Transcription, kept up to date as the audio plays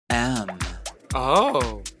M.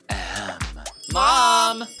 Oh. M.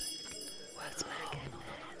 Mom!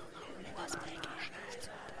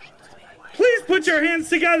 Please put your hands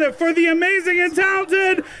together for the amazing and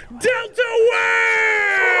talented Delta Wave!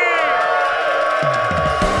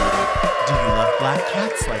 Do you love black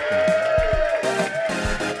cats like me?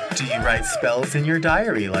 Do you write spells in your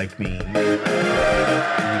diary like me? Do you go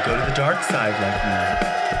to the dark side like me?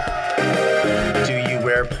 Do you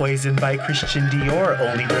wear Poison by Christian Dior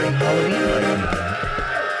only during Halloween like me?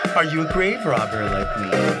 Are you a grave robber like me?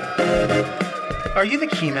 Are you the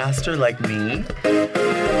keymaster like me?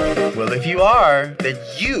 Well, if you are, then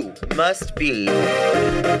you must be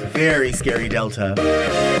very scary, Delta.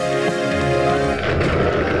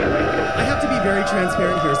 I have to be very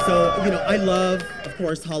transparent here. So, I love, of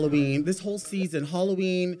course, Halloween. This whole season,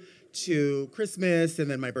 Halloween to Christmas, and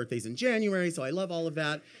then my birthday's in January, so I love all of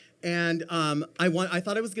that. And I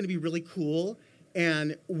thought it was going to be really cool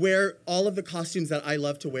and wear all of the costumes that I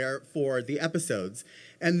love to wear for the episodes.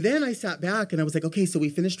 And then I sat back and I was like, okay, so we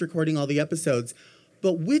finished recording all the episodes,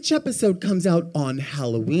 but which episode comes out on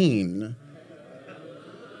Halloween?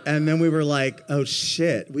 And then we were like, oh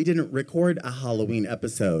shit, we didn't record a Halloween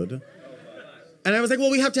episode. And I was like,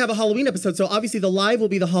 well, we have to have a Halloween episode, so obviously the live will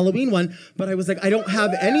be the Halloween one, but I was like, I don't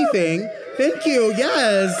have anything. Thank you,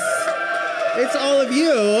 yes. It's all of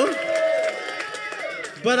you.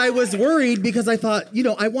 But I was worried because I thought,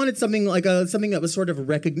 I wanted something like something that was sort of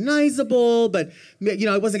recognizable, but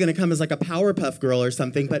I wasn't going to come as like a Powerpuff Girl or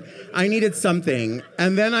something, but I needed something.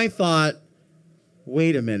 And then I thought,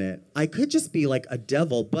 wait a minute, I could just be like a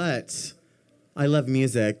devil, but I love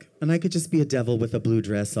music, and I could just be a devil with a blue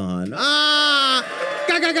dress on. Ah!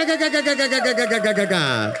 Ga ga ga ga ga ga ga ga ga ga ga ga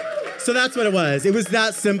ga. So that's what it was. It was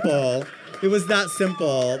that simple. It was that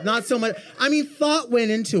simple. Not so much. I mean, thought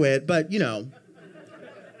went into it, but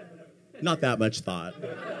not that much thought.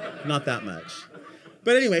 Not that much.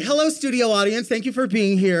 But anyway, hello, studio audience. Thank you for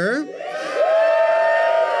being here.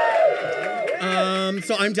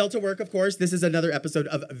 So I'm Delta Work, of course. This is another episode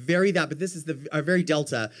of Very That, but this is the Very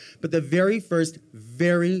Delta, but the very first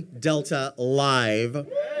Very Delta live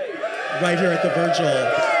right here at the Virgil.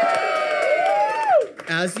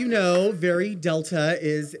 As you know, Very Delta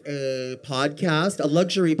is a podcast, a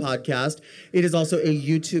luxury podcast. It is also a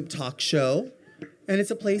YouTube talk show. And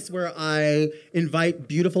it's a place where I invite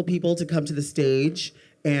beautiful people to come to the stage.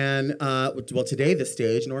 And, today the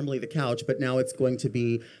stage, normally the couch, but now it's going to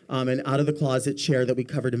be an out-of-the-closet chair that we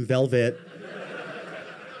covered in velvet.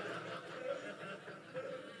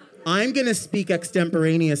 I'm going to speak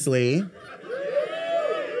extemporaneously.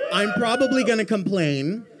 I'm probably going to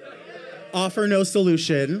complain, offer no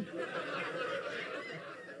solution.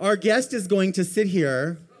 Our guest is going to sit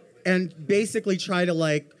here and basically try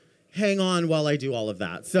to, hang on while I do all of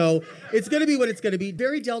that. So it's going to be what it's going to be.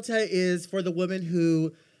 Very Delta is for the woman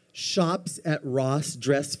who shops at Ross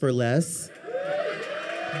Dress for Less,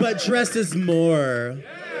 but dresses more.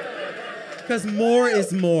 Because more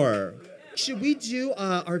is more. Should we do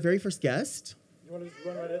our very first guest? You want to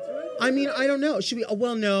run right into it? I mean, I don't know. Should we?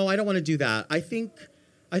 Well, no, I don't want to do that. I think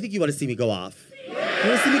you want to see me go off. You want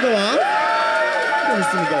to see me go off? You want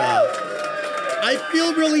to see me go off? I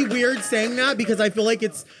feel really weird saying that because I feel like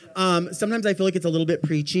it's, sometimes I feel like it's a little bit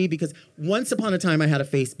preachy because once upon a time I had a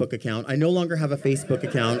Facebook account. I no longer have a Facebook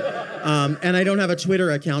account, and I don't have a Twitter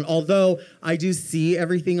account, although I do see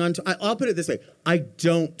everything on, I'll put it this way, I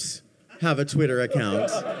don't have a Twitter account.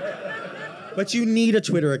 But you need a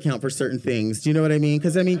Twitter account for certain things. Do you know what I mean?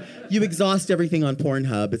 Because, you exhaust everything on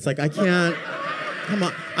Pornhub. It's like, I can't, come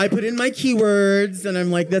on. I put in my keywords, and I'm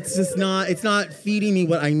like, that's just not, it's not feeding me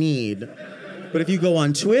what I need. But if you go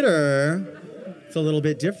on Twitter, it's a little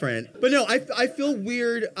bit different. But no, I feel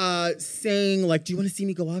weird saying, do you want to see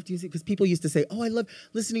me go off? Because people used to say, oh, I love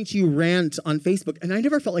listening to you rant on Facebook. And I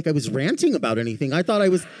never felt like I was ranting about anything. I thought I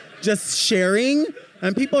was just sharing.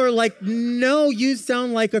 And people are like, no, you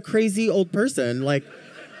sound like a crazy old person.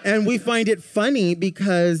 And we find it funny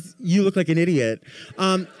because you look like an idiot.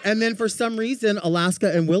 And then for some reason,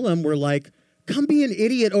 Alaska and Willem were like, come be an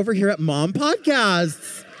idiot over here at Mom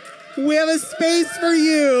Podcasts. We have a space for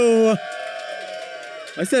you.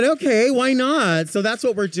 I said, okay, why not? So that's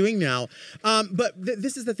what we're doing now. But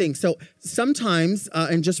this is the thing. So sometimes,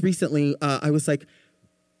 and just recently, I was like,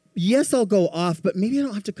 yes, I'll go off, but maybe I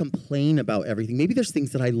don't have to complain about everything. Maybe there's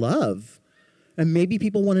things that I love. And maybe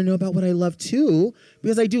people want to know about what I love too,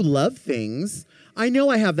 because I do love things. I know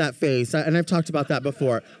I have that face, and I've talked about that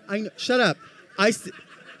before. Shut up.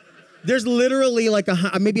 There's literally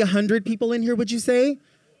maybe 100 people in here, would you say?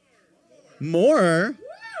 More?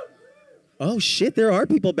 Oh, shit, there are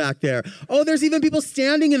people back there. Oh, there's even people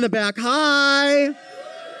standing in the back. Hi.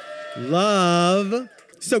 Love.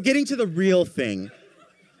 So getting to the real thing.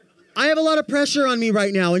 I have a lot of pressure on me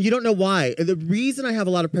right now, and you don't know why. And the reason I have a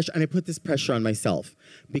lot of pressure, and I put this pressure on myself,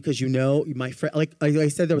 because you know, my friend, like I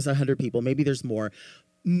said, there was 100 people. Maybe there's more.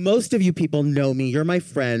 Most of you people know me. You're my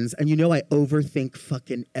friends, and you know I overthink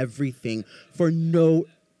fucking everything for no...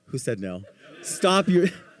 Who said no? Stop, you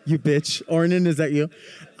bitch. Ornan, is that you?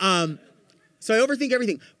 So I overthink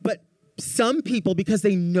everything. But some people, because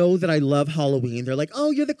they know that I love Halloween, they're like,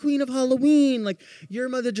 oh, you're the queen of Halloween. Like, you're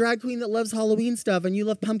the drag queen that loves Halloween stuff, and you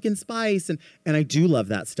love pumpkin spice. And I do love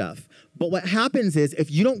that stuff. But what happens is,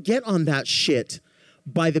 if you don't get on that shit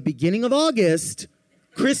by the beginning of August,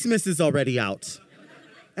 Christmas is already out.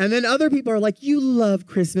 And then other people are like, you love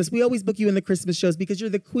Christmas. We always book you in the Christmas shows because you're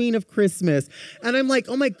the queen of Christmas. And I'm like,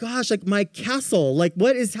 oh my gosh, like my castle, like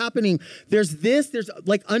what is happening? There's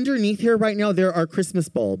like underneath here right now, there are Christmas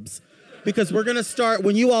bulbs. Because we're going to start,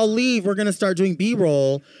 when you all leave, we're going to start doing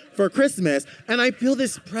B-roll for Christmas. And I feel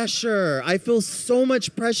this pressure. I feel so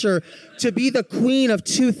much pressure to be the queen of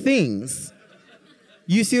two things.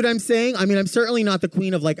 You see what I'm saying? I mean, I'm certainly not the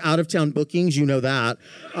queen of like out-of-town bookings. You know that.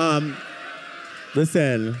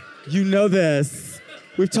 Listen, you know this.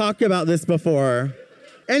 We've talked about this before.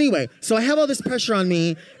 Anyway, so I have all this pressure on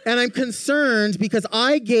me, and I'm concerned because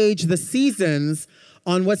I gauge the seasons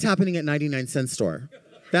on what's happening at 99 Cent Store.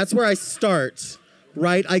 That's where I start,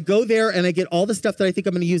 right? I go there and I get all the stuff that I think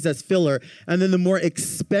I'm going to use as filler. And then the more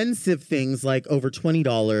expensive things, like over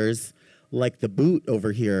 $20, like the boot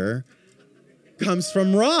over here, comes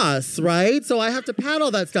from Ross, right? So I have to pad all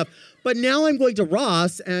that stuff. But now I'm going to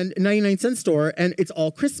Ross and 99 Cent Store, and it's all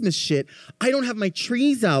Christmas shit. I don't have my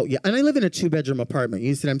trees out yet. And I live in a 2-bedroom apartment.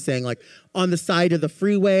 You see what I'm saying? Like on the side of the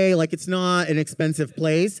freeway. Like it's not an expensive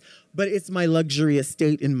place, but it's my luxury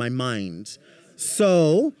estate in my mind.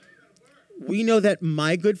 So we know that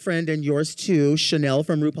my good friend and yours too, Chanel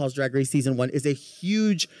from RuPaul's Drag Race Season 1, is a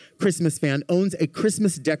huge Christmas fan, owns a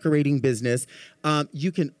Christmas decorating business.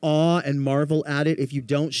 You can awe and marvel at it. If you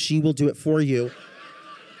don't, she will do it for you.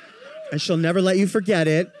 And she'll never let you forget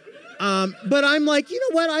it. But I'm like, you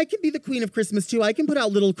know what? I can be the queen of Christmas too. I can put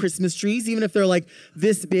out little Christmas trees, even if they're like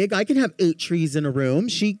this big. I can have 8 trees in a room.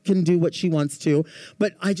 She can do what she wants to.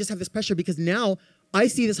 But I just have this pressure because now I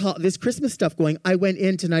see this Christmas stuff going. I went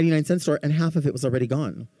into 99 Cent Store and half of it was already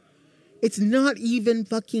gone. It's not even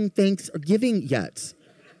fucking Thanksgiving yet.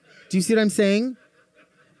 Do you see what I'm saying?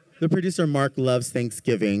 The producer, Mark, loves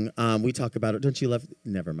Thanksgiving. We talk about it. Don't you love?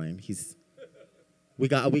 Never mind. We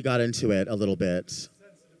got into it a little bit.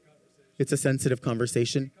 It's a sensitive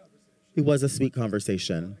conversation. It was a sweet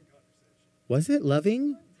conversation. Was it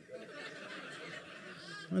loving?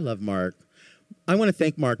 I love Mark. I want to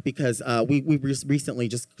thank Mark because we recently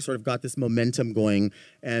just sort of got this momentum going,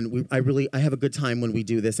 and I have a good time when we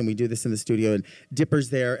do this, and we do this in the studio, and Dipper's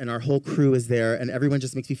there, and our whole crew is there, and everyone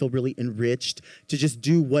just makes me feel really enriched to just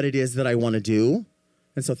do what it is that I want to do.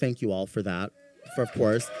 And so thank you all for that, of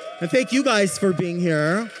course. And thank you guys for being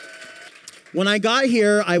here. When I got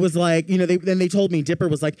here, I was like, they told me, Dipper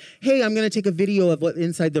was like, hey, I'm going to take a video of what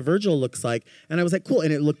Inside the Virgil looks like. And I was like, cool.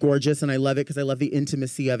 And it looked gorgeous, and I love it because I love the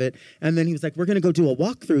intimacy of it. And then he was like, we're going to go do a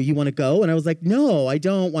walkthrough. You want to go? And I was like, no, I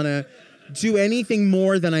don't want to do anything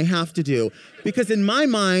more than I have to do. Because in my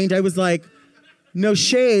mind, I was like, no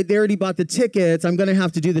shade. They already bought the tickets. I'm going to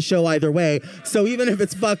have to do the show either way. So even if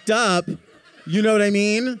it's fucked up, you know what I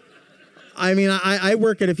mean? I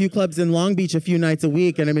work at a few clubs in Long Beach a few nights a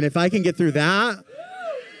week, and if I can get through that,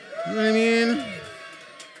 you know what I mean?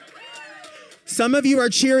 Some of you are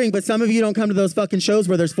cheering, but some of you don't come to those fucking shows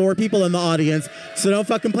where there's 4 people in the audience, so don't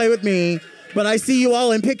fucking play with me. But I see you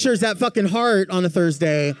all in pictures at fucking Heart on a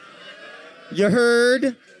Thursday. You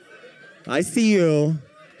heard? I see you.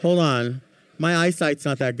 Hold on. My eyesight's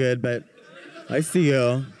not that good, but I see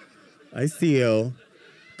you. I see you.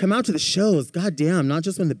 Come out to the shows. God damn, not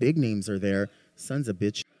just when the big names are there. Sons of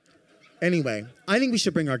bitch. Anyway, I think we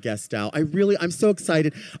should bring our guest out. I'm so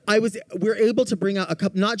excited. We're able to bring out a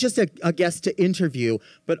couple, not just a guest to interview,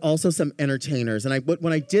 but also some entertainers. And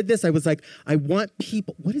when I did this, I was like, I want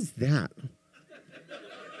people. What is that?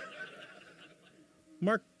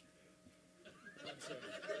 Mark.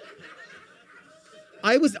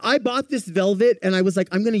 I bought this velvet, and I was like,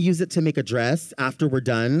 I'm going to use it to make a dress after we're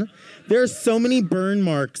done. There are so many burn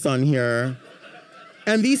marks on here.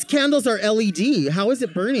 And these candles are LED. How is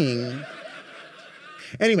it burning?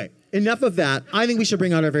 Anyway, enough of that. I think we should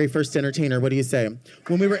bring out our very first entertainer. What do you say?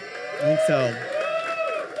 I think so.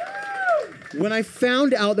 When I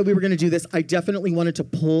found out that we were going to do this, I definitely wanted to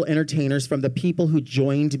pull entertainers from the people who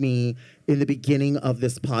joined me in the beginning of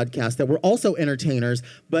this podcast that were also entertainers,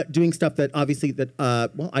 but doing stuff that obviously that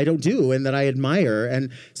I don't do and that I admire.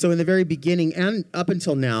 And so in the very beginning and up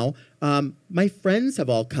until now, my friends have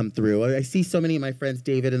all come through. I see so many of my friends,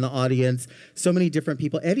 David in the audience, so many different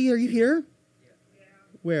people. Eddie, are you here? Yeah.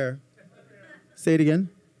 Where? Say it again.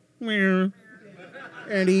 Where?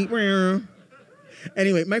 Eddie, where?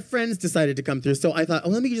 Anyway, my friends decided to come through, so I thought,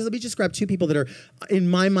 let me just grab two people that are, in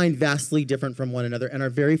my mind, vastly different from one another. And our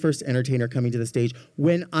very first entertainer coming to the stage,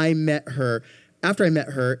 when I met her, after I met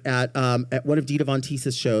her at one of Dita Von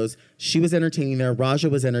Teese's shows, she was entertaining there, Raja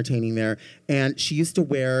was entertaining there, and she used to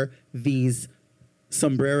wear these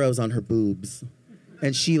sombreros on her boobs.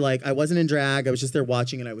 And she I wasn't in drag, I was just there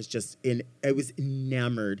watching, and I was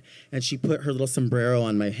enamored. And she put her little sombrero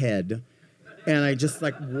on my head. And I just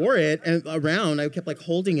wore it and around. I kept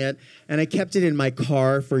holding it, and I kept it in my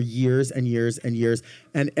car for years and years and years.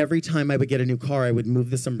 And every time I would get a new car, I would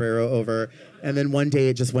move the sombrero over. And then one day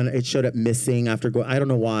it showed up missing after I don't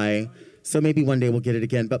know why. So maybe one day we'll get it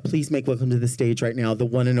again. But please make welcome to the stage right now, the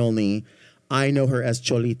one and only. I know her as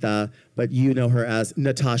Cholita, but you know her as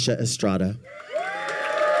Natasha Estrada.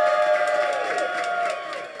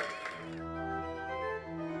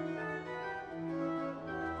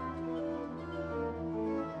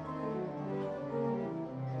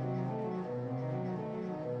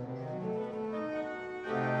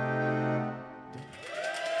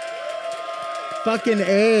 Fucking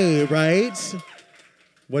A, right?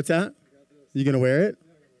 What's that? You gonna wear it?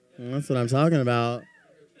 Well, that's what I'm talking about.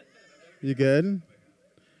 You good?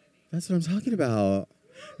 That's what I'm talking about.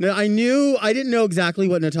 No, I didn't know exactly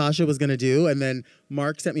what Natasha was gonna do, and then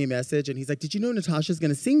Mark sent me a message, and he's like, "Did you know Natasha's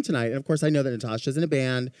gonna sing tonight?" And of course, I know that Natasha's in a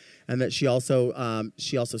band, and that she also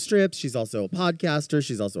strips. She's also a podcaster.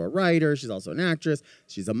 She's also a writer. She's also an actress.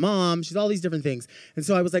 She's a mom. She's all these different things. And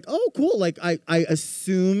so I was like, "Oh, cool!" I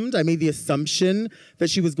made the assumption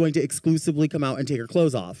that she was going to exclusively come out and take her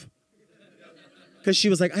clothes off. Because she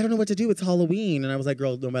was like, "I don't know what to do. It's Halloween." And I was like,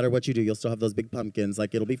 "Girl, no matter what you do, you'll still have those big pumpkins.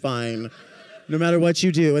 It'll be fine. No matter what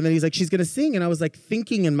you do." And then he's like, "She's going to sing." And I was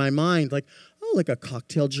thinking in my mind, a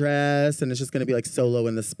cocktail dress. And it's just going to be solo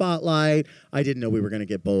in the spotlight. I didn't know we were going to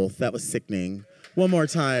get both. That was sickening. One more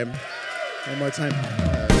time. One more time.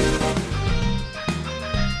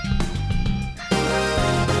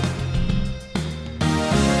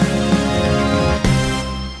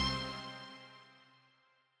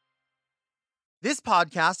 This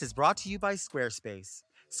podcast is brought to you by Squarespace.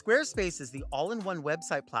 Squarespace is the all-in-one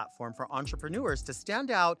website platform for entrepreneurs to stand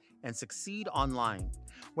out and succeed online.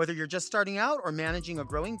 Whether you're just starting out or managing a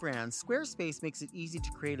growing brand, Squarespace makes it easy to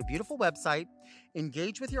create a beautiful website,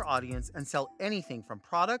 engage with your audience, and sell anything from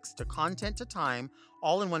products to content to time,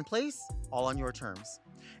 all in one place, all on your terms.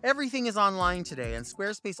 Everything is online today, and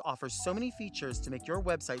Squarespace offers so many features to make your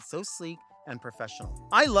website so sleek and professional.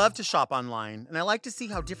 I love to shop online, and I like to see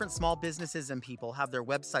how different small businesses and people have their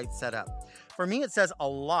websites set up. For me, it says a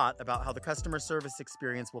lot about how the customer service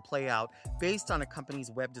experience will play out based on a company's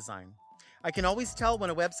web design. I can always tell when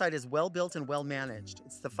a website is well built and well managed.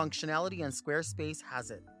 It's the functionality, and Squarespace has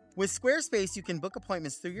it. With Squarespace, you can book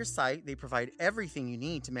appointments through your site. They provide everything you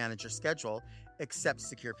need to manage your schedule, accept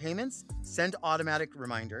secure payments, send automatic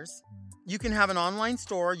reminders. You can have an online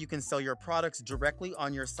store, you can sell your products directly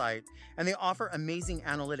on your site, and they offer amazing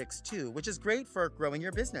analytics too, which is great for growing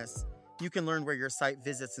your business. You can learn where your site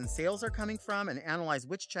visits and sales are coming from and analyze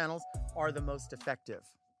which channels are the most effective.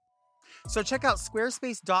 So check out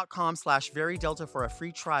squarespace.com/VeryDelta for a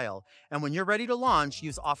free trial. And when you're ready to launch,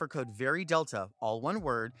 use offer code VeryDelta, all one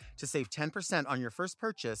word, to save 10% on your first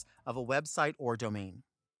purchase of a website or domain.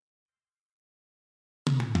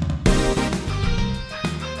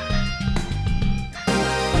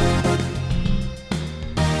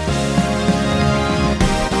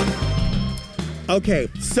 Okay,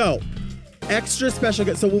 so extra special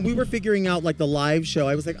guest. So when we were figuring out the live show,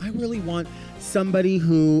 I was like, I really want somebody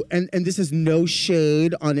who, and this is no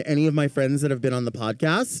shade on any of my friends that have been on the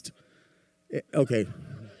podcast. Okay,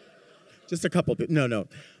 just a couple. No.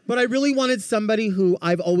 But I really wanted somebody who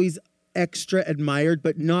I've always extra admired,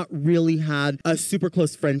 but not really had a super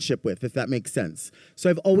close friendship with, if that makes sense. So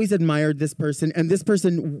I've always admired this person, and this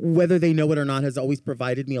person, whether they know it or not, has always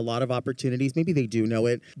provided me a lot of opportunities. Maybe they do know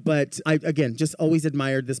it, but I, again, just always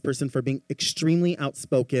admired this person for being extremely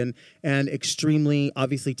outspoken and extremely,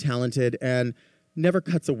 obviously, talented and never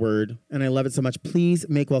cuts a word, and I love it so much. Please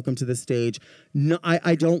make welcome to the stage. No,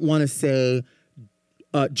 I don't want to say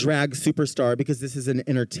drag superstar, because this is an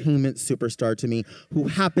entertainment superstar to me who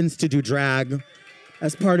happens to do drag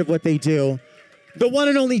as part of what they do. The one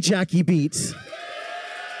and only Jackie Beat.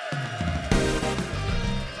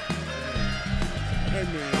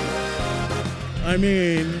 I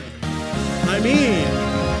mean.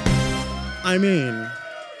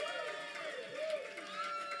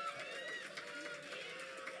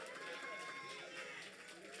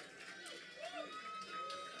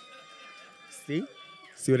 See?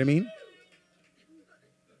 See what I mean?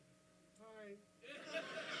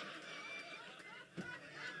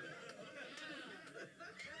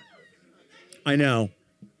 I know.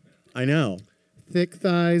 Thick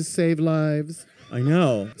thighs save lives. I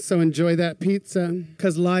know. So enjoy that pizza,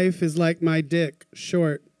 because life is like my dick,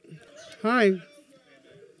 short. Hi.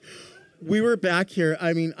 We were back here.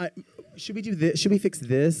 I mean, should we do this? Should we fix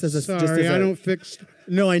this as a? Sorry, just as I don't fix.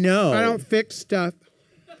 No, I know. I don't fix stuff.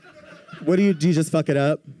 What do? You just fuck it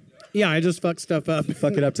up? Yeah, I just fuck stuff up.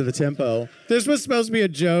 Fuck it up to the tempo. This was supposed to be a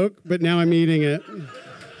joke, but now I'm eating it.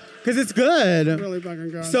 Because it's good. Really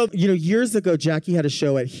fucking good. So, years ago, Jackie had a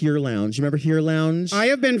show at Here Lounge. You remember Here Lounge? I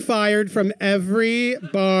have been fired from every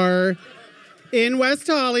bar in West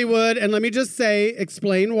Hollywood, and let me just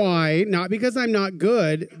explain why. Not because I'm not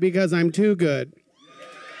good, because I'm too good.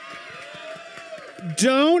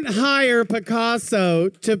 Don't hire Picasso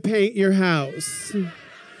to paint your house.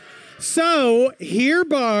 So, Here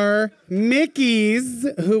Bar, Mickey's,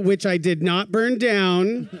 which I did not burn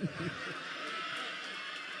down.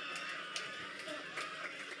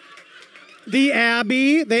 The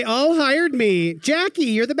Abbey, they all hired me. Jackie,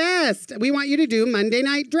 you're the best. We want you to do Monday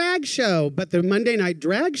Night Drag Show. But the Monday Night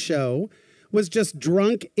Drag Show was just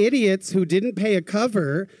drunk idiots who didn't pay a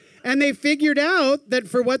cover. And they figured out that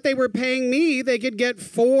for what they were paying me, they could get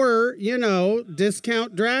 4,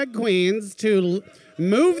 discount drag queens to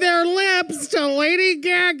move their lips to Lady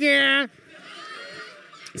Gaga.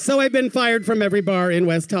 So I've been fired from every bar in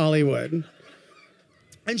West Hollywood.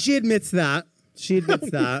 And she admits that.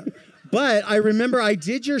 But I remember I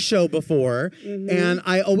did your show before, and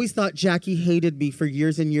I always thought Jackie hated me for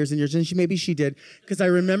years and years and years, and maybe she did, because I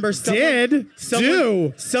remember someone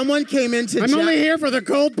came into. I'm only here for the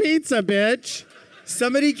cold pizza, bitch.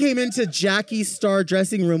 Somebody came into Jackie's star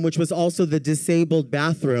dressing room, which was also the disabled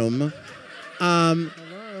bathroom, and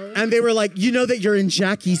they were like, "You know that you're in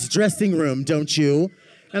Jackie's dressing room, don't you?"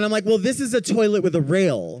 And I'm like, "Well, this is a toilet with a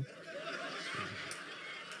rail."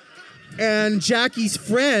 And Jackie's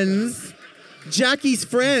friends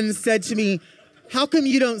said to me, "How come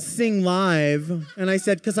you don't sing live?" And I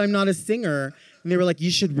said, "Because I'm not a singer." And they were like,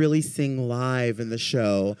 "You should really sing live in the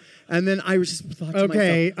show." And then I just thought to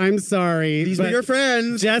myself, I'm sorry. These were your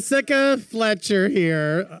friends. Jessica Fletcher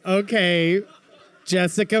here. Okay.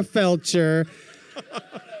 Jessica Felcher.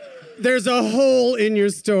 There's a hole in your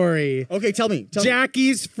story. Okay, tell me.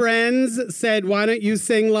 Jackie's friends said, "Why don't you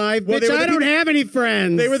sing live?" Well, Bitch, I don't have any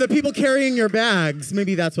friends. They were the people carrying your bags.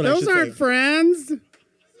 Maybe that's what I should say. Those aren't friends.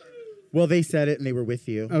 Well, they said it and they were with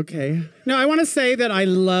you. Okay. No, I want to say that I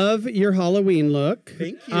love your Halloween look.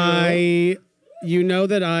 Thank you. You know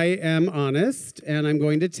that I am honest, and I'm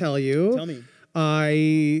going to tell you. Tell me.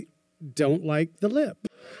 I don't like the lip.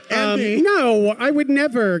 Me. No, I would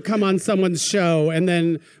never come on someone's show and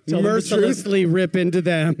then mercilessly rip into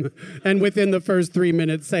them and within the first 3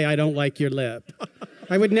 minutes say, "I don't like your lip."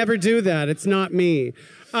 I would never do that. It's not me.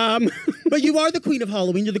 But you are the queen of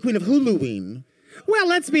Halloween. You're the queen of Huluween. Well,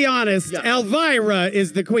 let's be honest. Yeah. Elvira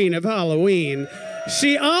is the queen of Halloween.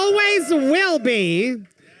 She always will be.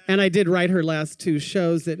 And I did write her last 2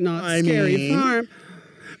 shows at Not Scary Farm.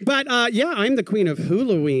 But, I'm the queen of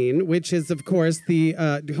Huluween, which is, of course, the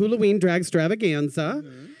Huluween Drag Stravaganza,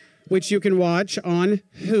 which you can watch on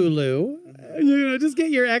Hulu. Just get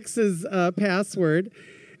your ex's password.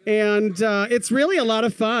 And it's really a lot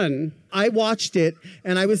of fun. I watched it,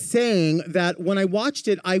 and I was saying that when I watched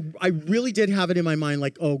it, I really did have it in my mind,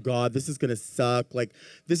 like, oh, God, this is going to suck. Like,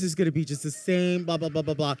 this is going to be just the same, blah, blah, blah,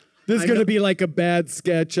 blah, blah. This is going to be like a bad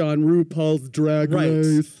sketch on RuPaul's Drag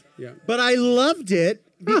Race. Yeah. But I loved it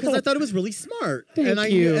because I thought it was really smart.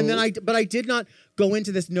 Thank you. But I did not go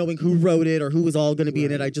into this knowing who wrote it or who was all going to be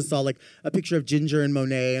in it. I just saw like a picture of Ginger and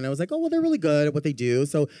Monet, and I was like, oh, well, they're really good at what they do,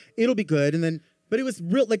 so it'll be good. But it was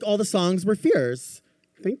real, like all the songs were fierce.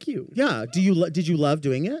 Thank you. Yeah. Did you love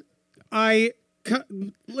doing it? I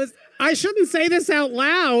shouldn't say this out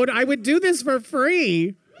loud. I would do this for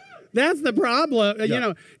free. That's the problem.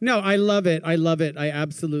 Yeah. No, I love it. I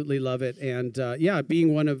absolutely love it. And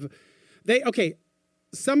being one of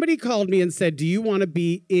somebody called me and said, "Do you want to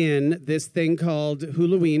be in this thing called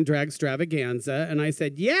Huluween Drag Stravaganza?" And I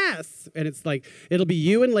said, "Yes." And it's like, it'll be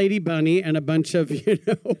you and Lady Bunny and a bunch of,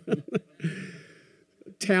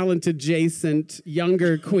 talent adjacent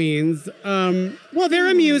younger queens. Well, they're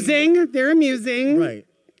amusing. They're amusing. Right.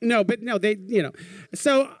 No, but no, they,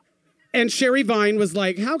 So, and Sherry Vine was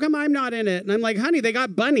like, how come I'm not in it? And I'm like, honey, they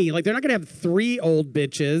got Bunny. Like, they're not going to have 3 old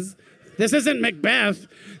bitches. This isn't Macbeth.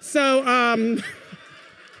 So,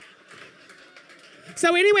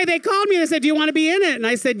 So anyway, they called me and they said, do you want to be in it? And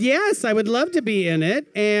I said, yes, I would love to be in it.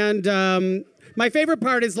 And my favorite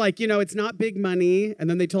part is like, it's not big money. And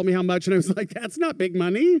then they told me how much. And I was like, that's not big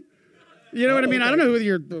money. You know what I mean? Okay. I don't know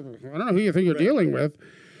who you think you're dealing with.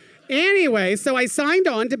 Anyway, so I signed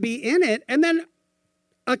on to be in it. And then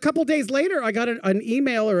a couple days later, I got an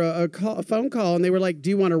email or a phone call. And they were like, do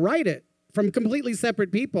you want to write it? From completely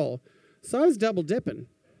separate people. So I was double dipping.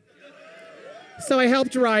 So I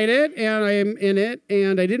helped write it, and I am in it,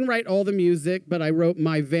 and I didn't write all the music, but I wrote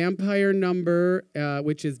my vampire number,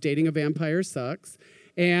 which is Dating a Vampire Sucks,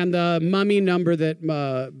 and the mummy number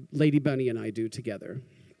that Lady Bunny and I do together.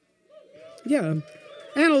 Yeah.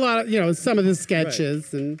 And a lot of, some of the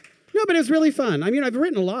sketches. Right. No, but it was really fun. I mean, I've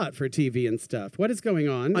written a lot for TV and stuff. What is going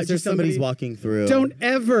on? Is there somebody's walking through. Don't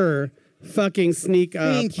ever fucking sneak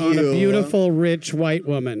up on a beautiful, rich white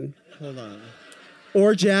woman. Hold on.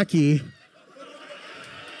 Or Jackie.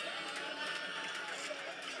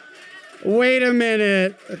 Wait a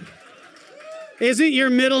minute. Isn't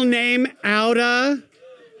your middle name Outa?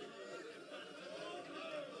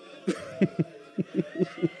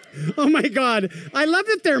 Oh my God. I love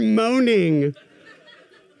that they're moaning.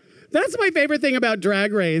 That's my favorite thing about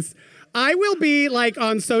Drag Race. I will be like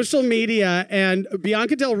on social media and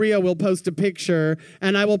Bianca Del Rio will post a picture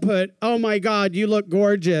and I will put, oh my God, you look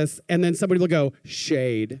gorgeous. And then somebody will go,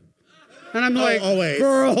 shade. And I'm like, always.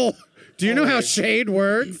 Girl. Do you know how shade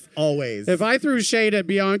works? Always. If I threw shade at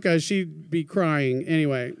Bianca, she'd be crying.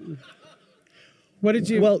 Anyway. What did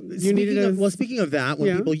you... Well, you speaking of that,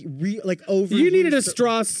 when people over... You needed a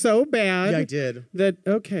straw so bad. Yeah, I did.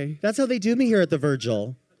 Okay. That's how they do me here at the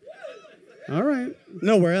Virgil. All right.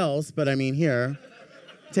 Nowhere else, but I mean here.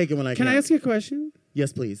 Take it when I can. Can I ask you a question?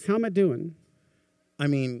 Yes, please. How am I doing? I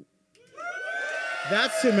mean,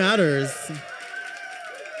 that's who matters.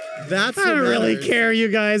 I don't really care, you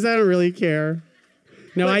guys. I don't really care.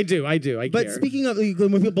 No, I do. I care. But speaking of,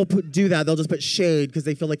 when people do that, they'll just put shade because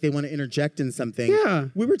they feel like they want to interject in something. Yeah.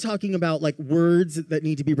 We were talking about like words that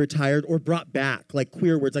need to be retired or brought back, like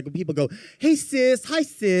queer words. Like when people go, hey sis, hi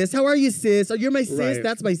sis, how are you sis? Oh, you're my sis, right.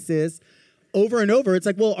 That's my sis. Over and over, it's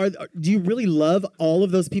like, well, do you really love all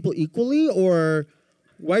of those people equally? Or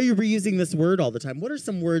why are you reusing this word all the time? What are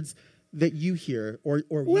some words that you hear or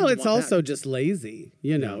well, it's also just lazy,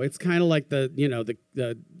 It's kind of like the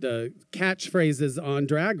catchphrases on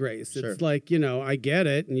Drag Race. Sure. It's like, I get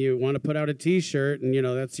it, and you want to put out a T-shirt, and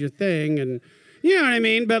that's your thing, and you know what I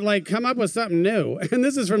mean. But like, come up with something new. And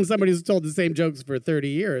this is from somebody who's told the same jokes for 30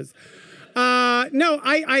 years. No,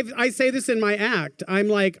 I say this in my act. I'm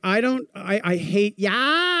like, I hate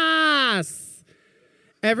yes.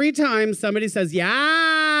 Every time somebody says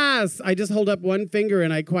yes, I just hold up one finger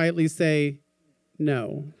and I quietly say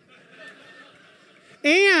no.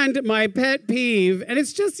 And my pet peeve, and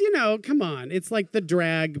it's just, come on. It's like the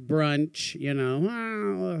drag brunch,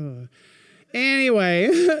 Anyway,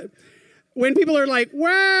 when people are like,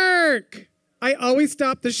 work, I always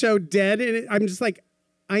stop the show dead. And I'm just like,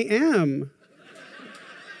 I am.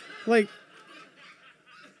 Like,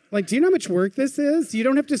 do you know how much work this is? You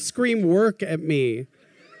don't have to scream work at me.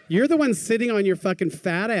 You're the one sitting on your fucking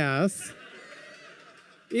fat ass.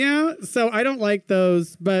 Yeah, so I don't like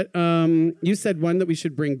those, but you said one that we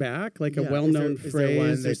should bring back, like a well-known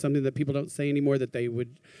phrase or something that people don't say anymore that they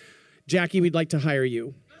would. Jackie, we'd like to hire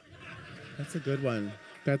you. That's a good one.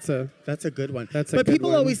 That's a good one. But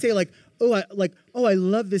people always say I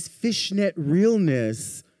love this fishnet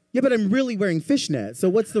realness. Yeah, but I'm really wearing fishnet. So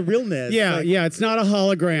what's the realness? Yeah, it's not a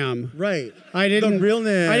hologram. Right. The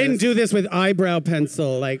realness. I didn't do this with eyebrow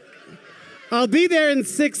pencil. Like, I'll be there in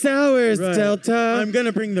 6 hours, right. Delta. I'm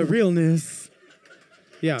gonna bring the realness.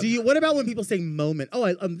 Yeah. What about when people say moment? Oh,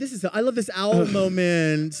 I love this owl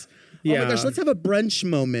moment. Yeah. Oh my gosh, let's have a brunch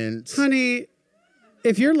moment. Honey,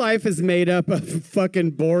 if your life is made up of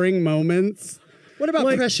fucking boring moments. What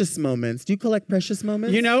about precious moments? Do you collect precious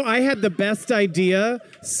moments? I had the best idea.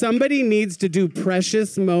 Somebody needs to do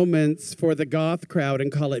precious moments for the goth crowd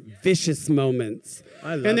and call it vicious moments.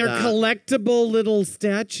 I love and they're that. Collectible little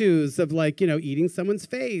statues of eating someone's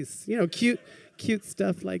face. Cute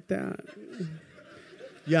stuff like that.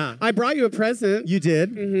 Yeah. I brought you a present. You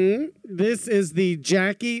did? Mm-hmm. This is the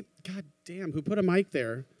Jackie. God damn, who put a mic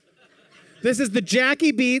there? This is the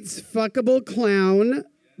Jackie Beats Fuckable Clown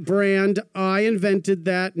brand. I invented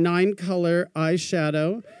that 9-color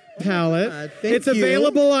eyeshadow. palette. thank It's you.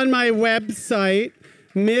 available on my website,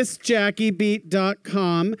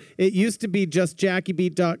 MissJackieBeat.com. It used to be just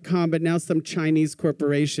JackieBeat.com, but now some Chinese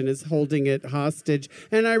corporation is holding it hostage,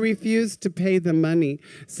 and I refuse to pay the money.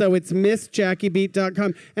 So it's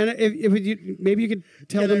MissJackieBeat.com. And maybe you could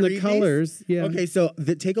tell Can them I the read these? colors. Yeah. Okay, so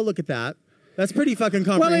take a look at that. That's pretty fucking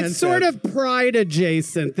Well, comprehensive. it's sort of Pride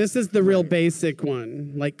adjacent. This is the real basic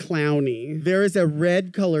one, like clowny. There is a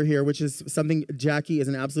red color here, which is something Jackie is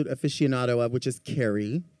an absolute aficionado of, which is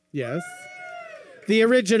Carrie. Yes. The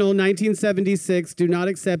original, 1976, do not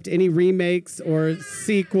accept any remakes or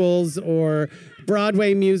sequels or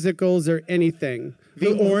Broadway musicals or anything.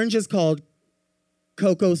 The orange is called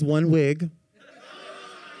Coco's One Wig.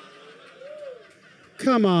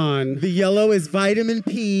 Come on. The yellow is Vitamin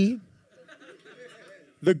P.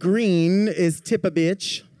 The green is Tip a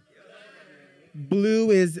Bitch.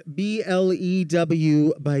 Blue is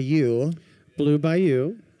BLEW by you. Blue by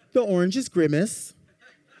you. The orange is Grimace.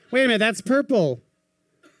 Wait a minute, that's purple.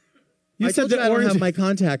 You I said told you the I don't orange. have my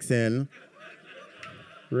contacts in.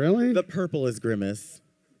 Really? The purple is Grimace.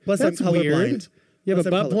 Plus That's I'm colorblind. weird. You have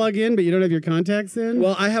Plus a I'm butt plug in, but you don't have your contacts in?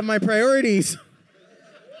 Well, I have my priorities.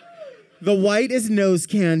 The white is Nose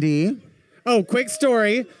Candy. Oh, quick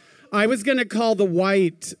story. I was going to call the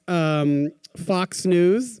white Fox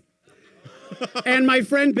News. And my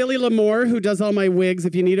friend Billy Lamore, who does all my wigs,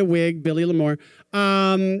 if you need a wig, Billy Lamore.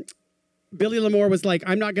 Billy Lamore was like,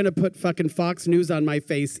 I'm not going to put fucking Fox News on my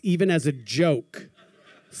face, even as a joke.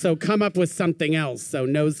 So come up with something else. So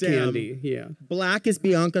nose Damn. candy. Yeah. Black is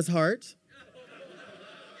Bianca's heart.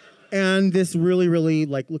 And this really, really,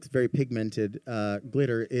 looks very pigmented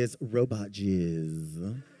glitter is Robot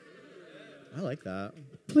Jizz. I like that.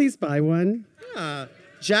 Please buy one. Yeah.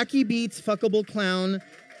 Jackie Beats Fuckable Clown.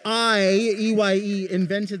 EYE,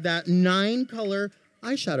 invented that 9-color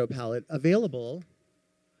eyeshadow palette available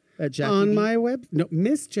at Jackie On Beat. my web. No,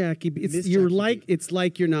 Miss Jackie. It's Miss you're Jackie like B. it's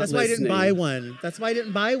like you're not That's why I listening. didn't buy one. That's why I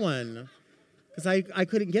didn't buy one. Because I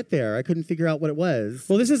couldn't get there. I couldn't figure out what it was.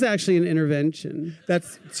 Well, this is actually an intervention.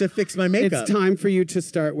 That's to fix my makeup. It's time for you to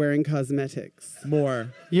start wearing cosmetics.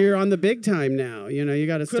 More. You're on the big time now. You know, you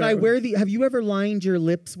got to start. Could I wear have you ever lined your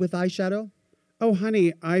lips with eyeshadow? Oh,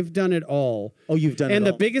 honey, I've done it all. Oh, you've done And it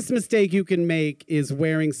the all. biggest mistake you can make is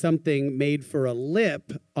wearing something made for a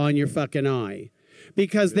lip on your fucking eye.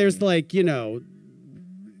 Because there's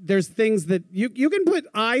there's things that you can put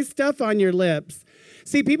eye stuff on your lips.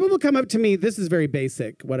 See, people will come up to me. This is very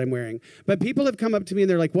basic, what I'm wearing. But people have come up to me and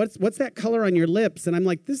they're like, what's that color on your lips? And I'm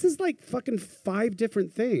like, this is like fucking 5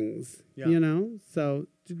 different things, you know? So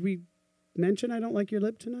did we mention I don't like your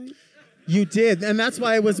lip tonight? You did, and that's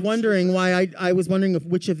why I was wondering I was wondering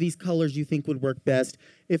which of these colors you think would work best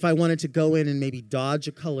if I wanted to go in and maybe dodge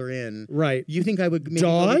a color in. Right. You think I would maybe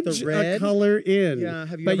go with Dodge the red? a color in. Yeah.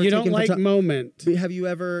 Have you but ever you don't taken like moment. Have you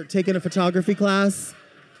ever taken a photography class?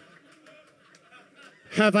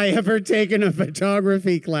 Have I ever taken a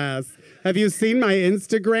photography class? Have you seen my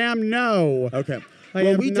Instagram? No. Okay. I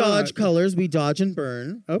Well, have we dodge not. colors, we dodge and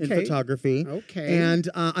burn in Okay. photography. Okay. And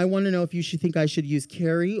I want to know if you should think I should use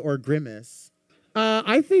Carrie or Grimace.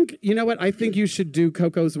 I think, you know what? I think you should do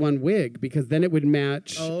Coco's One Wig because then it would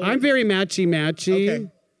match. Oh. I'm very matchy-matchy,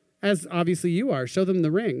 Okay. as obviously you are. Show them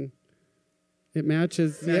the ring. It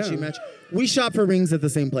matches. Matchy yeah. match. We shop for rings at the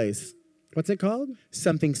same place. What's it called?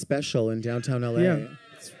 Something Special in downtown LA. Yeah.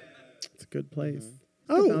 It's a good place.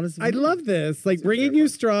 About Oh, as I well. love this. Like bringing you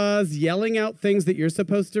straws, yelling out things that you're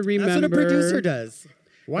supposed to remember. That's what a producer does.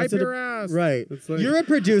 Wipe That's what your a- ass. Right. It's like- You're a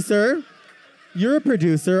producer. You're a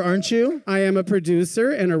producer, aren't you? I am a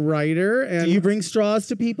producer and a writer. And Do you bring straws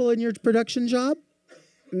to people in your production job?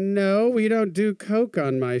 no, we don't do coke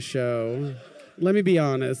on my show. Let me be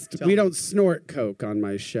honest. We don't snort coke on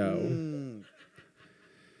my show.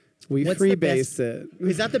 We What's the freebase best- it.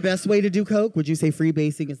 Is that the best way to do coke? Would you say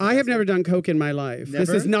freebasing is the I have best never done coke in my life. This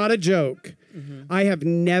Never? is not a joke. I have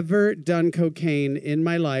never done cocaine in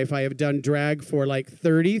my life. I have done drag for like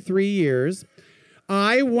 33 years.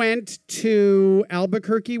 I went to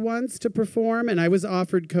Albuquerque once to perform, and I was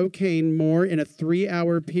offered cocaine more in a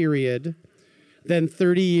 3-hour period than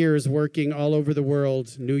 30 years working all over the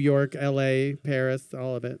world, New York, LA, Paris,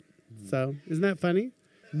 all of it. So, isn't that funny?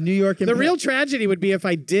 New York and The real tragedy would be if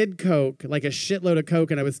I did coke, like a shitload of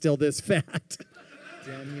coke, and I was still this fat.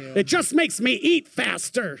 It just makes me eat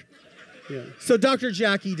faster. So Dr.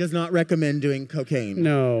 Jackie does not recommend doing cocaine.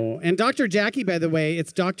 No. And Dr. Jackie, by the way,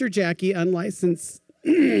 it's Dr. Jackie, unlicensed.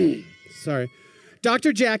 Sorry.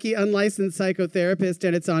 Dr. Jackie, unlicensed psychotherapist,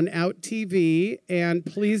 and it's on Out TV. And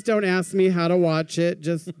please don't ask me how to watch it.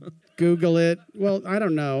 Just Google it. Well, I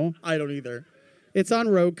don't know. I don't either. It's on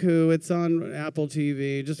Roku. It's on Apple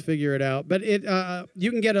TV. Just figure it out. But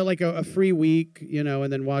you can get a free week,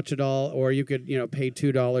 and then watch it all, or you could, pay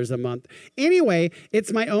 $2 a month. Anyway,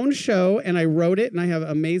 it's my own show, and I wrote it, and I have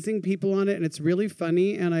amazing people on it, and it's really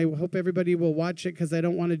funny, and I hope everybody will watch it because I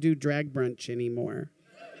don't want to do drag brunch anymore.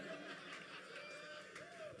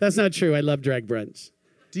 That's not true. I love drag brunch.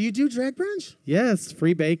 Do you do drag brunch? Yes,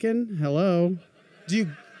 free bacon. Hello. Do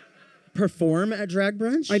you perform at drag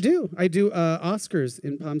brunch? I do. I do Oscars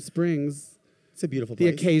in Palm Springs. It's a beautiful The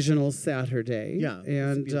place. occasional Saturday. Yeah, it's a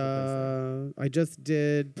And beautiful I just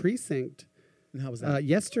did Precinct And how was that?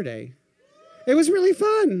 yesterday. It was really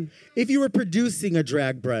fun. If you were producing a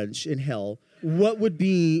drag brunch in hell, what would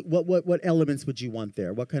be what elements would you want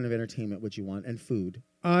there? What kind of entertainment would you want and food?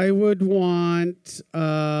 I would want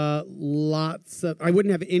lots of... I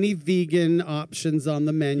wouldn't have any vegan options on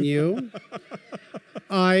the menu.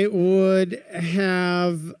 I would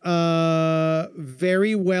have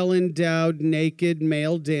very well-endowed naked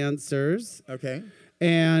male dancers. Okay.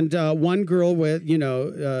 And one girl with,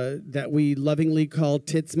 that we lovingly call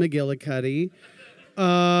Tits McGillicuddy.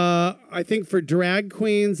 I think for drag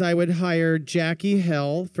queens, I would hire Jackie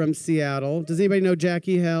Hell from Seattle. Does anybody know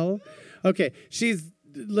Jackie Hell? Okay,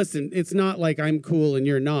 listen, it's not like I'm cool and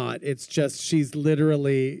you're not. It's just she's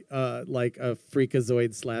literally like a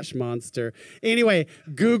freakazoid / monster. Anyway,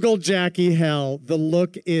 Google Jackie Hell. The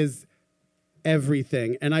look is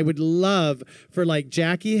everything. And I would love for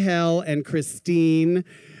Jackie Hell and Christine.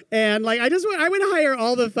 And I would hire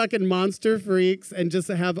all the fucking monster freaks and just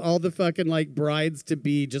have all the fucking brides to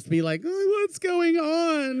be just be like, oh, what's going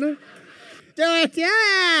on? Do it,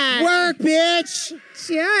 yeah. Work, bitch.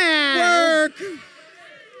 Yeah. Work.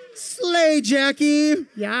 Slay, Jackie.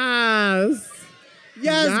 Yes.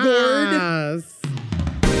 Yes, Gord. Yes.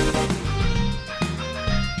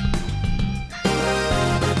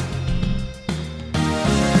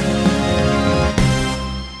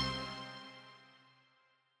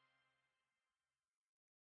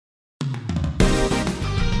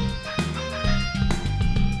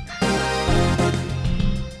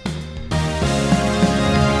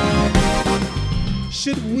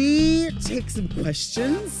 Should we take some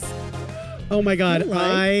questions? Oh my God, All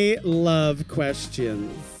right. I love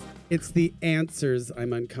questions. It's the answers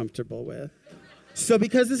I'm uncomfortable with. So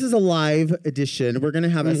because this is a live edition, we're going to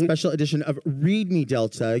have a special edition of Read Me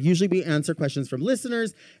Delta. Usually we answer questions from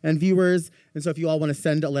listeners and viewers. And so if you all want to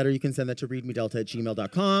send a letter, you can send that to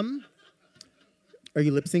readmedelta@gmail.com. Are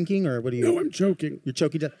you lip syncing or what are you? No, I'm joking. You're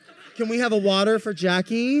choking. Can we have a water for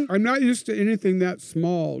Jackie? I'm not used to anything that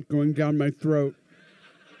small going down my throat.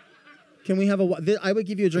 Can we have I would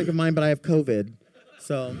give you a drink of mine, but I have COVID.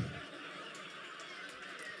 So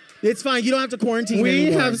it's fine. You don't have to quarantine We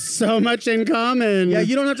anymore. have so much in common. Yeah,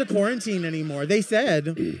 you don't have to quarantine anymore. They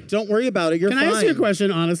said, don't worry about it. You're Can fine. I ask you a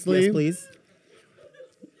question, honestly? Yes, please.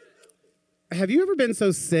 Have you ever been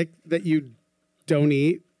so sick that you don't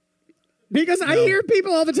eat? Because I hear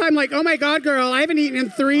people all the time like, oh my God, girl, I haven't eaten in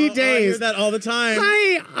 3 I days. hear that all the time.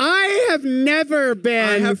 I have never been.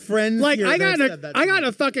 I have friends like here I that got have said that to I got me.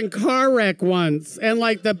 a fucking car wreck once, and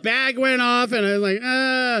the bag went off, and I was like,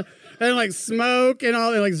 and smoke and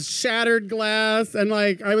all, and shattered glass, and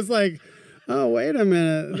I was like, oh wait a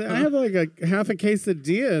minute, I have a half a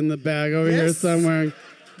quesadilla in the bag over here Yes. somewhere.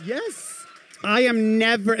 Yes. I am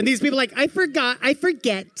never, and these people are like, I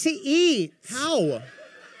forget to eat. How?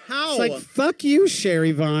 How? It's like, fuck you,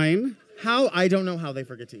 Sherry Vine. How? I don't know how they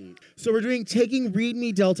forget to eat. So we're taking Read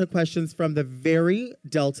Me Delta questions from the Very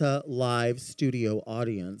Delta live studio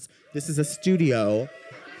audience. This is a studio.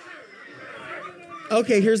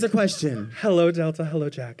 Okay, here's a question. Hello, Delta. Hello,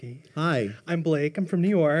 Jackie. Hi. I'm Blake. I'm from New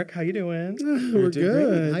York. How you doing? We're doing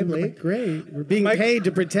good. great. Hi, Blake. Great. We're being paid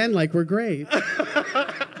to pretend like we're great.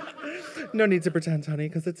 No need to pretend, honey,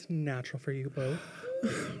 because it's natural for you both.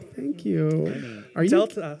 Thank you. Are you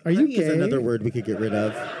Delta. Are you Honey gay? is another word we could get rid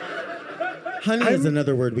of. Honey is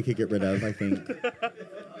another word we could get rid of, I think.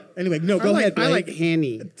 Anyway, no, go ahead, Blake. I like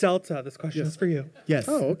Hanny. Delta, this question is for you. Yes.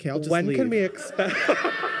 Oh, okay. I'll just When leave. can we expect...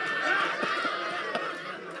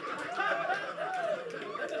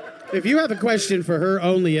 If you have a question for her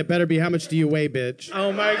only, it better be how much do you weigh, bitch?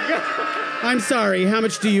 Oh, my God. I'm sorry. How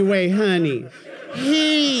much do you weigh, honey?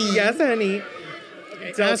 Yes, honey.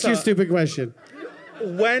 Delta, Ask your stupid question.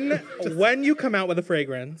 when you come out with a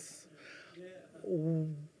fragrance,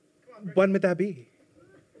 when would that be?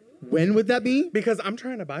 When would that be? Because I'm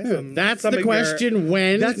trying to buy some. That's some the of your- question.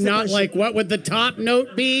 When? That's the Not question. like what would the top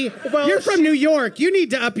note be? Well, You're from New York. You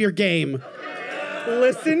need to up your game.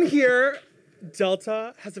 Listen here.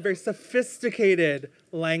 Delta has a very sophisticated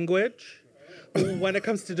language when it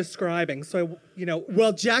comes to describing. So,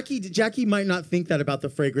 Well, Jackie might not think that about the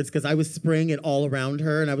fragrance because I was spraying it all around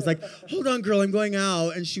her, and I was like, "Hold on, girl, I'm going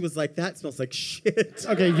out," and she was like, "That smells like shit."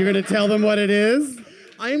 Okay, you're gonna tell them what it is?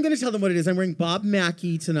 I am going to tell them what it is. I'm wearing Bob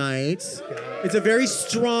Mackie tonight. It's a very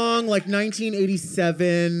strong, like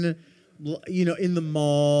 1987, in the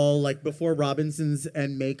mall, like before Robinsons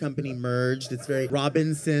and May Company merged. It's very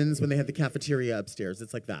Robinsons when they had the cafeteria upstairs.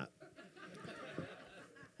 It's like that.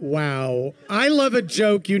 Wow. I love a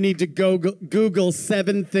joke. You need to go Google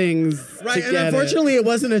 7 things. Right, to and get unfortunately, it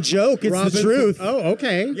wasn't a joke. It's the truth. Oh,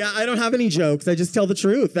 okay. Yeah, I don't have any jokes. I just tell the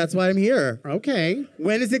truth. That's why I'm here. Okay.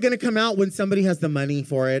 When is it going to come out? When somebody has the money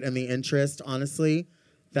for it and the interest, honestly.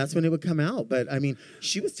 That's when it would come out. But, I mean,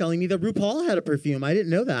 she was telling me that RuPaul had a perfume. I didn't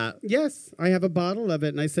know that. Yes, I have a bottle of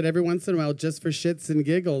it. And I said every once in a while, just for shits and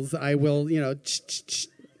giggles, I will,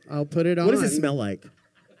 I'll put it on. What does it smell like?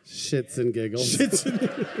 Shits and giggles. It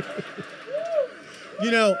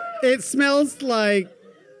It smells like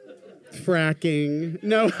fracking.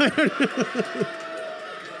 No, I don't know.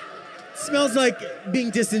 smells like being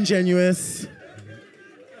disingenuous.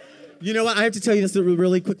 You know what? I have to tell you this a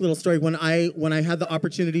really quick little story. When I had the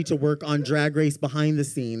opportunity to work on Drag Race behind the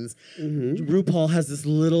scenes, RuPaul has this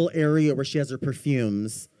little area where she has her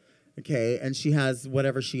perfumes. Okay, and she has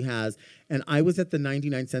whatever she has. And I was at the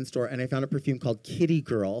 99-cent store and I found a perfume called Kitty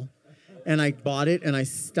Girl. And I bought it and I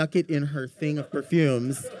stuck it in her thing of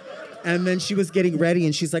perfumes. And then she was getting ready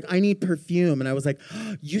and she's like, "I need perfume." And I was like,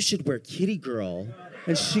 "Oh, you should wear Kitty Girl."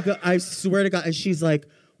 And I swear to God, and she's like,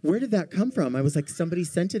 "Where did that come from?" I was like, "Somebody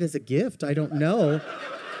sent it as a gift. I don't know."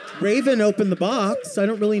 Raven opened the box. I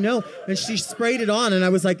don't really know. And she sprayed it on and I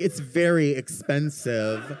was like, "It's very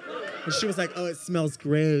expensive." And she was like, "Oh, it smells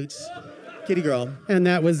great." Kitty Girl. And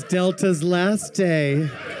that was Delta's last day.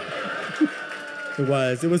 It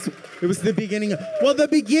was the beginning. The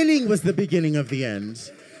beginning was the beginning of the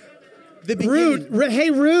end. The beginning. Rude, hey,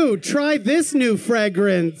 Rude, try this new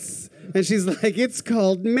fragrance. And she's like, "It's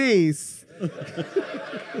called Mace."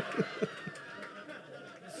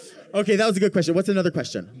 Okay, that was a good question. What's another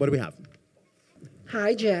question? What do we have?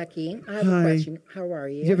 Hi, Jackie. I have Hi. a question. How are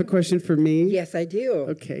you? Do you have a question for me? Yes, I do.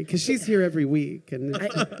 Okay, because she's here every week. And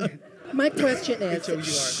My question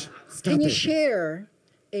is, can you share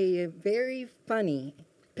a very funny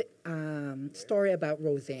story about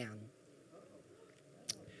Roseanne?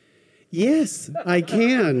 Yes, I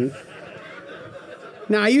can.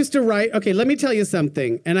 Now, I used to write. Okay, let me tell you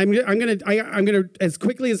something, and I'm gonna as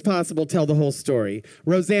quickly as possible tell the whole story.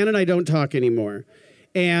 Roseanne and I don't talk anymore,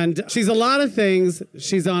 and she's a lot of things.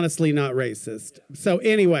 She's honestly not racist. So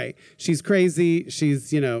anyway, she's crazy.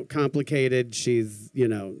 She's complicated. She's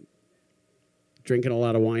drinking a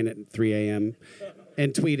lot of wine at 3 a.m.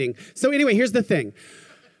 and tweeting. So anyway, here's the thing.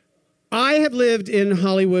 I have lived in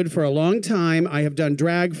Hollywood for a long time. I have done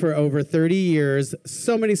drag for over 30 years.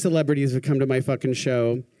 So many celebrities have come to my fucking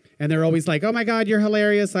show. And they're always like, "Oh my God, you're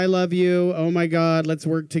hilarious. I love you. Oh my God, let's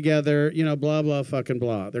work together." Blah, blah, fucking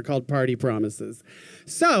blah. They're called party promises.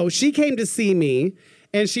 So she came to see me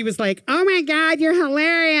and she was like, "Oh my God, you're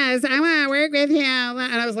hilarious. I want to work with you." And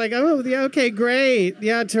I was like, "Oh, yeah, okay, great.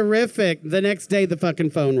 Yeah, terrific." The next day, the fucking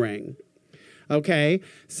phone rang. Okay,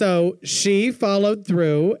 so she followed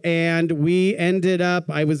through, and we ended up.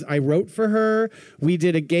 I wrote for her. We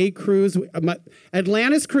did a gay cruise.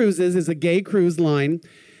 Atlantis Cruises is a gay cruise line.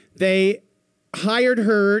 They hired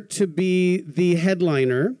her to be the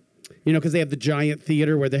headliner, because they have the giant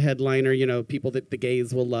theater where the headliner, people that the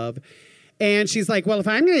gays will love. And she's like, "Well, if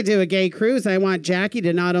I'm going to do a gay cruise, I want Jackie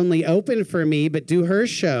to not only open for me but do her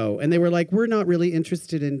show." And they were like, "We're not really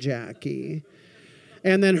interested in Jackie."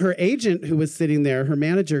 And then her agent, who was sitting there, her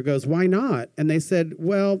manager goes, "Why not?" And they said,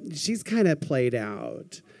 "Well, she's kind of played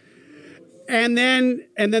out." And then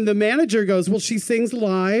the manager goes, "Well, she sings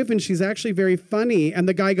live and she's actually very funny." And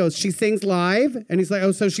the guy goes, "She sings live?" And he's like,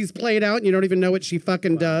 "Oh, so she's played out and you don't even know what she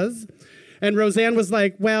fucking does?" And Roseanne was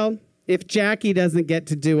like, "Well, if Jackie doesn't get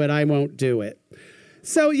to do it, I won't do it."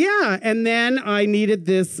 So yeah, and then I needed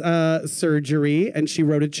this surgery and she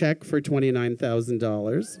wrote a check for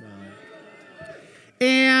 $29,000.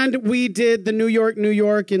 And we did the New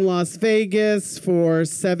York in Las Vegas for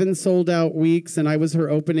 7 sold-out weeks, and I was her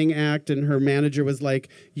opening act, and her manager was like,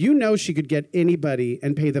 she could get anybody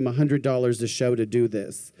and pay them $100 a show to do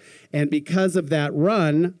this. And because of that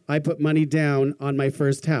run, I put money down on my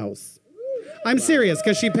first house. I'm serious,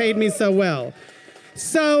 because she paid me so well.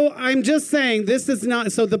 So I'm just saying, this is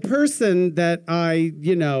not... So the person that I,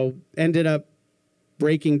 ended up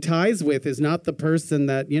breaking ties with is not the person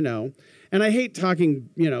that, And I hate talking,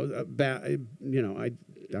 I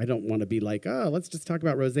don't want to be like, "Oh, let's just talk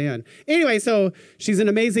about Roseanne." Anyway, so she's an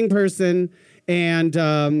amazing person. And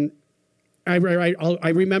I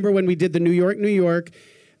remember when we did the New York,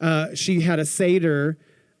 she had a Seder,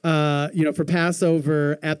 for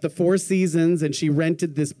Passover at the Four Seasons, and she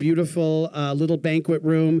rented this beautiful little banquet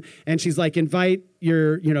room. And she's like, invite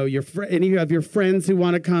any of your friends who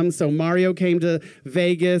want to come. So Mario came to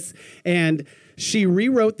Vegas, and she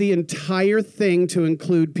rewrote the entire thing to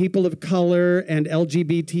include people of color and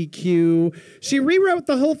LGBTQ. She rewrote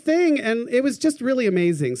the whole thing, and it was just really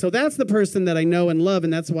amazing. So that's the person that I know and love,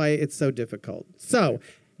 and that's why it's so difficult. So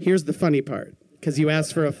here's the funny part, because you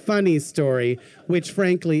asked for a funny story, which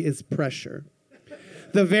frankly is pressure.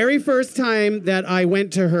 The very first time that I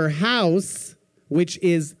went to her house, which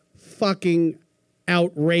is fucking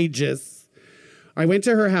outrageous, I went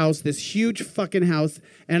to her house, this huge fucking house,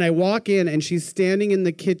 and I walk in and she's standing in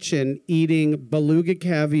the kitchen eating beluga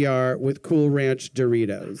caviar with Cool Ranch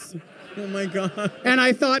Doritos. Oh my God. And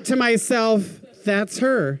I thought to myself, that's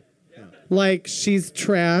her. Like, she's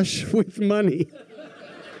trash with money.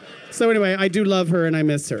 So anyway, I do love her and I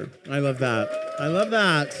miss her. I love that. I love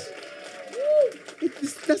that.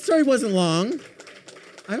 That story wasn't long.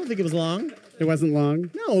 I don't think it was long. It wasn't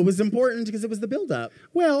long? No, it was important because it was the build-up.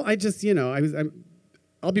 Well, I just,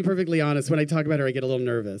 I'll be perfectly honest. When I talk about her, I get a little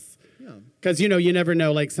nervous. Yeah. Because, you never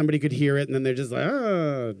know, like, somebody could hear it and then they're just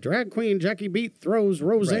like, drag queen Jackie Beat throws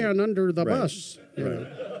Roseanne under the bus. You know.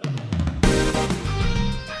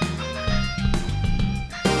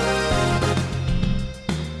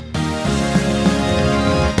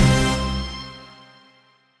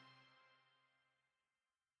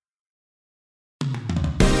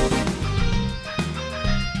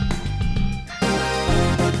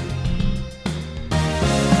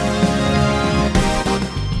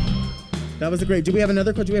 That was a great. Do we have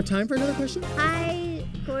another question? Do we have time for another question? Hi,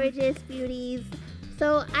 gorgeous beauties.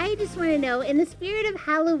 So I just want to know, in the spirit of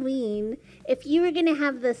Halloween, if you were going to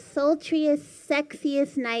have the sultriest,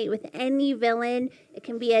 sexiest night with any villain, it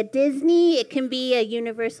can be a Disney, it can be a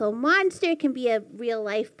Universal monster, it can be a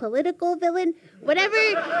real-life political villain, whatever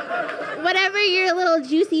your little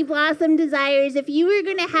juicy blossom desires, if you were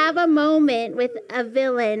going to have a moment with a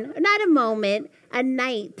villain, not a moment, a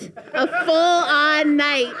night, a full-on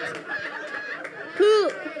night, who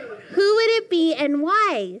would it be and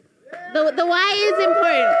why? The why is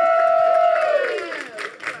important.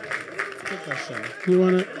 Good question. You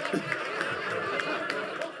want to...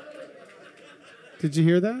 Did you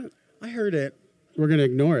hear that? I heard it. We're going to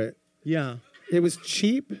ignore it. Yeah. It was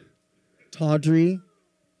cheap. Tawdry.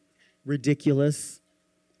 Ridiculous.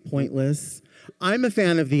 Pointless. I'm a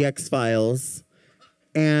fan of The X-Files.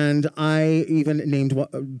 And I even named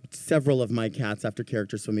several of my cats after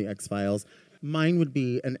characters from The X-Files. Mine would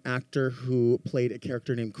be an actor who played a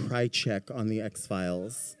character named Krychek on The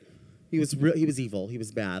X-Files. He was evil. He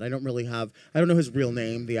was bad. I don't know his real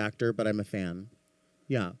name, the actor, but I'm a fan.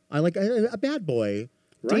 Yeah. I like a bad boy.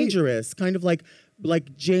 Right. Dangerous. Kind of like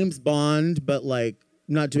James Bond, but like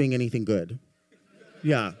not doing anything good.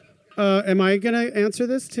 Yeah. Am I going to answer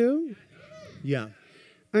this too? Yeah.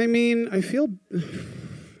 I mean, I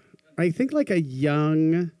think like a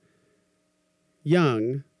young,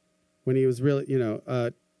 when he was really,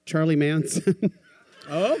 Charlie Manson.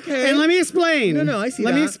 Okay. And let me explain. No, I see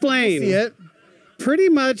Let me explain. I see it. Pretty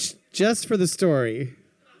much just for the story.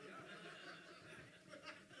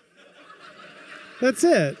 That's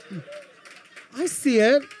it. I see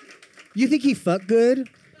it. You think he fucked good?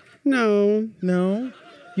 No. No?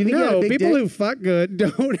 You think he had a No, big people dick? who fuck good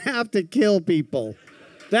don't have to kill people.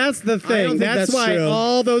 That's the thing. don't think that's why true.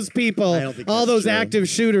 all those people, I don't think all that's those true. active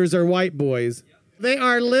shooters are white boys. They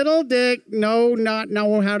are little dick, not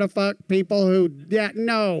know how to fuck people who,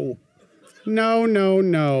 no. Oh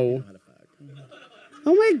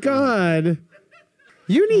my God.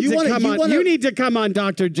 You need to come on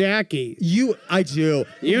Dr. Jackie. I do.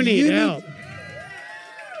 You need help.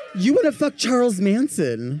 You want to fuck Charles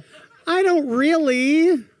Manson? I don't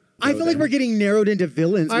really. I feel like we're getting narrowed into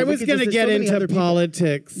villains. I was going to get into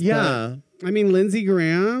politics. Yeah. but, I mean, Lindsey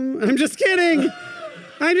Graham. I'm just kidding.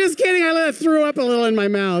 I threw up a little in my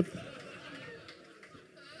mouth.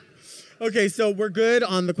 Okay, so we're good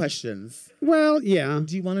on the questions. Well, yeah.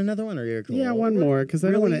 Do you want another one, or you're cool? Yeah, one more, because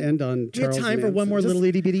I don't want to end on Do you have Charles time for Manson. one more little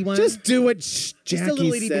itty bitty one? Just do what Just Jackie a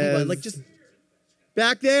little itty bitty says. one, like just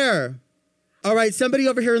back there. All right, somebody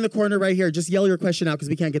over here in the corner right here, just yell your question out because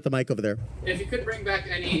we can't get the mic over there. If you could bring back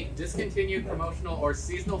any discontinued promotional or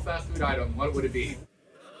seasonal fast food item, what would it be?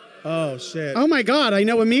 Oh, shit. Oh my God, I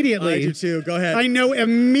know immediately. I do too. Go ahead. I know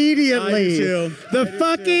immediately. I do too.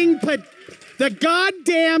 The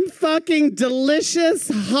goddamn fucking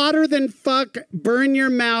delicious, hotter than fuck, burn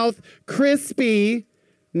your mouth, crispy,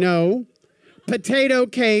 potato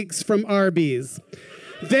cakes from Arby's.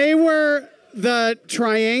 They were the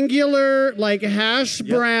triangular, like, hash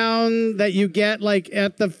brown that you get, like,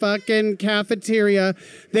 at the fucking cafeteria.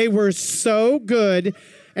 They were so good,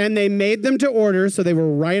 and they made them to order, so they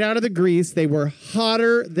were right out of the grease. They were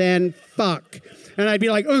hotter than fuck. And I'd be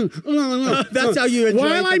like, That's how you enjoy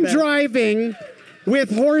while it the I'm best. driving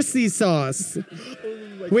with horsey sauce,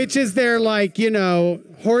 which is their, like, you know,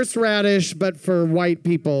 horseradish, but for white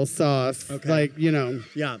people sauce. Okay. Like, you know.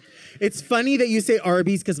 Yeah. It's funny that you say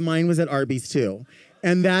Arby's because mine was at Arby's too.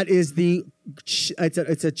 And that is not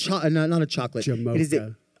a chocolate. Jamocha. It is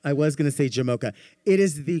I was going to say Jamocha. It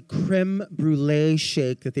is the creme brulee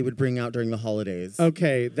shake that they would bring out during the holidays.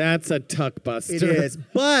 Okay, that's a tuck buster. It is.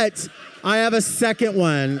 But I have a second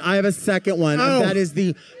one. Oh. And that is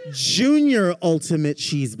the Junior Ultimate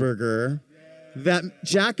Cheeseburger that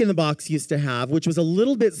Jack in the Box used to have, which was a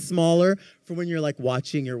little bit smaller for when you're like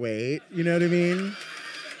watching your weight. You know what I mean?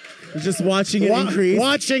 You're just watching it increase.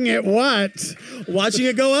 Watching it what? Watching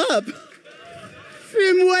it go up.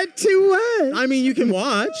 From what to what? I mean, you can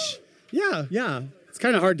watch. Yeah. Yeah. It's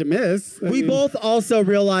kind of hard to miss. We both also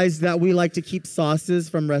realized that we like to keep sauces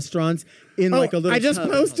from restaurants in like a little I just tub.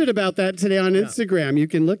 posted about that today on Instagram. You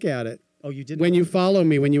can look at it. Oh, you did? When you follow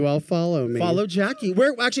me, when you all follow me. Follow Jackie.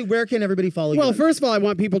 Where can everybody follow you? Well, first of all, I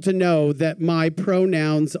want people to know that my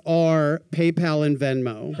pronouns are PayPal and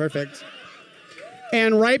Venmo. Perfect.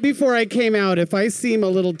 And right before I came out, if I seem a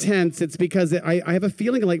little tense, it's because I have a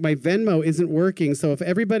feeling like my Venmo isn't working. So if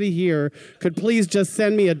everybody here could please just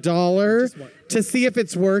send me $1 to see if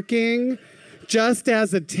it's working, just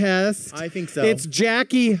as a test. I think so. It's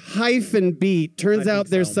Jackie-Beat. Turns out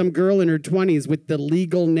there's some girl in her 20s with the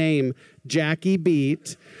legal name Jackie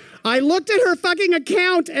Beat. I looked at her fucking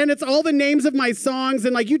account, and it's all the names of my songs,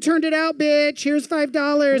 and like, you turned it out, bitch. Here's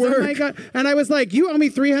 $5. Work. Oh my God. And I was like, you owe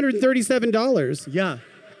me $337. Yeah.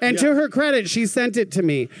 And to her credit, she sent it to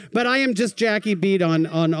me. But I am just Jackie Beat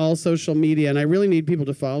on all social media, and I really need people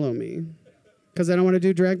to follow me because I don't want to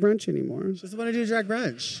do drag brunch anymore. Just want to do drag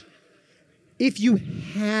brunch. If you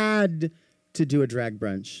had to do a drag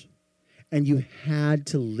brunch and you had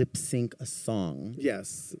to lip sync a song,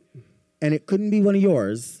 Yes. and it couldn't be one of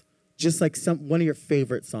yours, just like one of your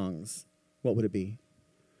favorite songs, what would it be?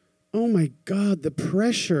 Oh my God, the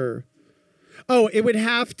pressure. Oh, it would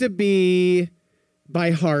have to be By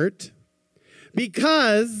Heart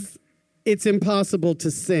because it's impossible to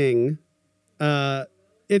sing.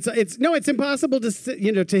 It's impossible to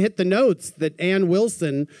to hit the notes that Ann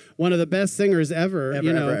Wilson, one of the best singers ever,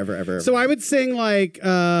 Ever. So I would sing like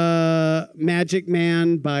Magic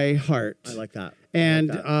Man by Heart. I like that.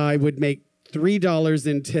 And I would make $3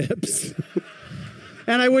 in tips.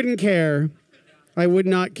 And I wouldn't care. I would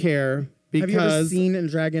not care because Have you ever seen a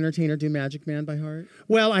drag entertainer do Magic Man by Heart?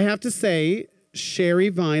 Well, I have to say, Sherry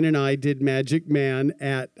Vine and I did Magic Man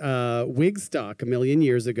at Wigstock a million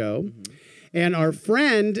years ago. Mm-hmm. And our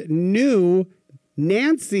friend knew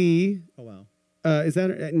Nancy. Oh, wow. Is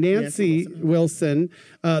that Nancy Wilson,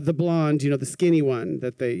 the blonde, the skinny one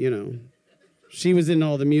that they, she was in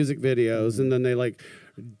all the music videos. And then they like,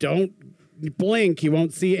 don't blink, you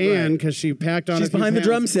won't see Anne because she packed on. She's behind the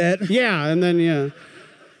drum set. Yeah, and then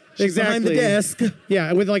She's exactly behind the desk.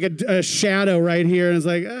 Yeah, with like a shadow right here, and it's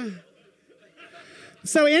like.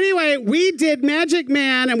 So anyway, we did Magic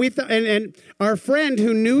Man, and we and our friend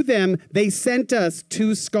who knew them, they sent us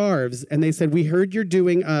 2 scarves, and they said, "We heard you're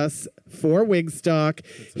doing us for Wigstock.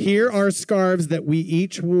 Here are scarves that we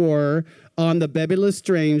each wore on the Bebe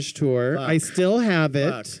Lestrange tour. I still have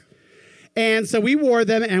it." And so we wore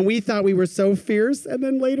them, and we thought we were so fierce. And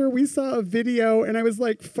then later we saw a video, and I was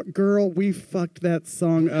like, girl, we fucked that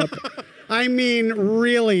song up. I mean,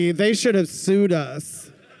 really, they should have sued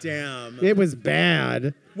us. Damn. It was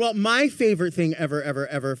bad. Well, my favorite thing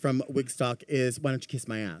ever from Wigstock is "Why Don't You Kiss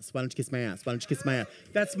My Ass? Why Don't You Kiss My Ass? Why Don't You Kiss My Ass?"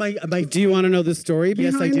 That's my. Do you want to know the story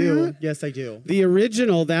behind Yes, I do. that? Yes, I do. The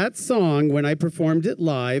original, that song, when I performed it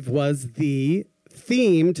live, was the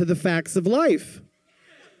theme to The Facts of Life.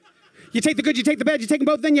 You take the good, you take the bad, you take them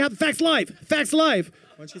both, then you have the facts of life. Facts of life.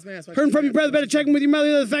 Why don't you kiss my ass? Why don't Heard you from kiss your my brother, better check them with your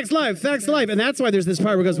mother. The facts of life. Facts of life. And that's why there's this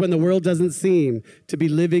part where it goes, when the world doesn't seem to be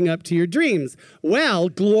living up to your dreams. Well,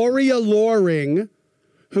 Gloria Loring,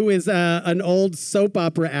 who is an old soap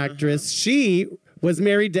opera actress, she was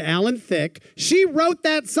married to Alan Thicke. She wrote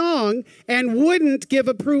that song and wouldn't give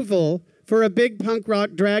approval for a big punk rock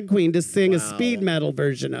drag queen to sing a speed metal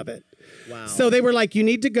version of it. Wow. So they were like, you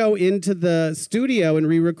need to go into the studio and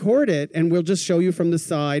re-record it, and we'll just show you from the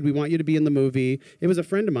side. We want you to be in the movie. It was a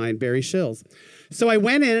friend of mine, Barry Shills. So I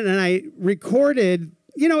went in and I recorded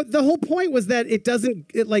the whole point was that it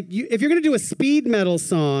doesn't, if you're going to do a speed metal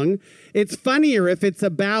song, it's funnier if it's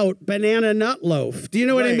about banana nut loaf. Do you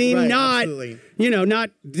know what I mean? Right, Not, absolutely. not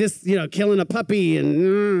just, killing a puppy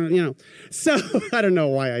and, So I don't know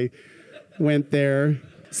why I went there.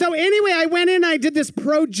 So anyway, I went in, I did this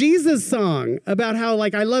pro-Jesus song about how,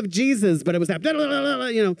 I love Jesus, but it was that,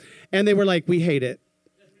 and they were like, we hate it.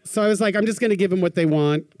 So I was like, I'm just going to give them what they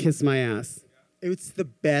want, kiss my ass. It's the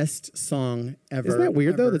best song ever. Isn't that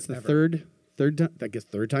weird, though? ever, That's the ever. third time. I guess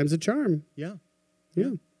third time's a charm. Yeah.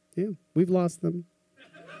 Yeah. We've lost them.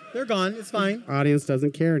 They're gone. It's fine. Audience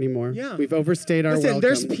doesn't care anymore. Yeah. We've overstayed our Listen, welcome.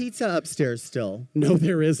 there's pizza upstairs still. No,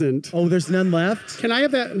 there isn't. Oh, there's none left? Can I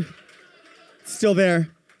have that? Still there.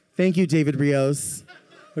 Thank you, David Rios.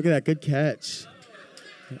 Look at that. Good catch.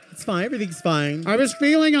 It's fine. Everything's fine. I was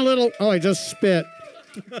feeling a little... Oh, I just spit.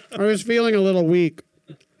 I was feeling a little weak.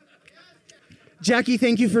 Jackie,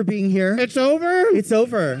 thank you for being here. It's over? It's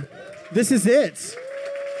over. This is it.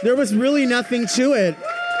 There was really nothing to it.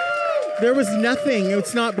 There was nothing.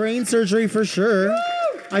 It's not brain surgery for sure.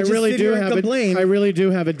 I just really sit do here and have complain. I really do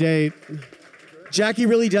have a date. Jackie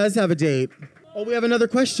really does have a date. Oh, we have another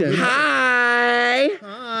question. Hi.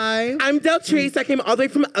 Hi. I'm Deltrice. I came all the way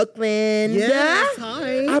from Oakland. Yes,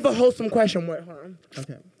 hi. I have a wholesome question. Wait, hold on.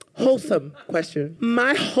 Okay. Wholesome question.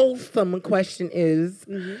 My wholesome question is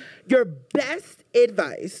your best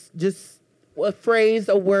advice, just a phrase,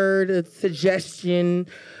 a word, a suggestion,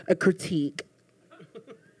 a critique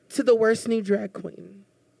to the worst new drag queen.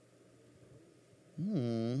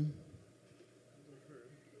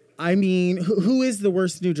 I mean, who is the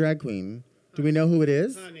worst new drag queen? Do we know who it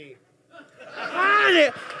is? Honey,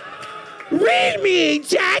 read me,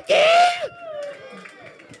 Jackie.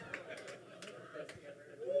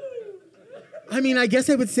 I mean, I guess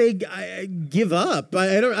I would say give up.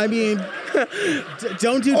 Don't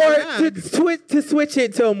do Or drag. to switch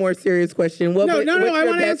it to a more serious question. No, what's I your want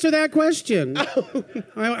to best- answer that question.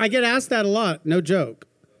 I get asked that a lot. No joke.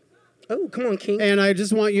 Oh, come on, King. And I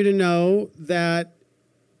just want you to know that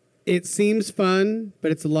it seems fun,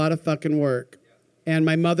 but it's a lot of fucking work. And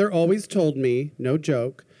my mother always told me, no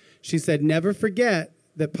joke, she said, never forget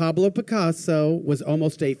that Pablo Picasso was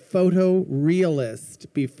almost a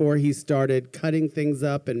photorealist before he started cutting things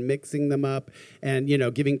up and mixing them up and,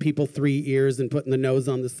 giving people 3 ears and putting the nose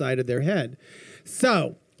on the side of their head.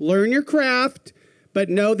 So learn your craft, but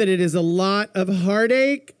know that it is a lot of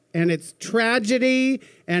heartache and it's tragedy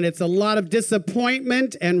and it's a lot of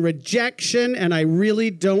disappointment and rejection, and I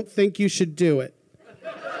really don't think you should do it.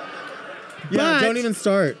 Yeah, don't even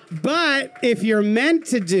start. But if you're meant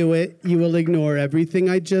to do it, you will ignore everything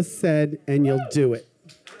I just said and you'll do it.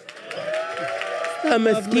 A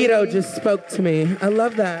mosquito just spoke to me. I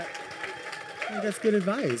love that. I think that's good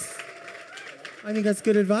advice.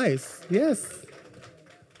 Yes.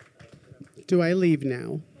 Do I leave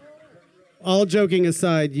now? All joking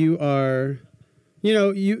aside, you are,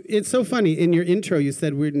 it's so funny. In your intro, you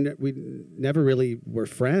said we never really were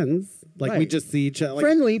friends. Like, we Right. just see each other. Like,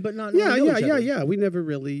 Friendly, but not know each other. Yeah. We never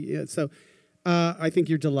really, So I think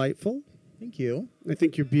you're delightful. Thank you. I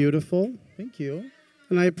think you're beautiful. Thank you.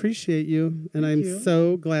 And I appreciate you. And I'm you.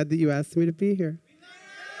 so glad that you asked me to be here.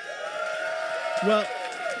 Well,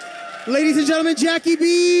 ladies and gentlemen, Jackie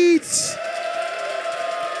Beats.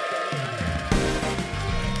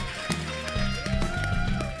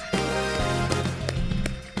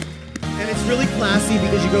 And it's really classy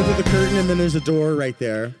because you go through the curtain and then there's a door right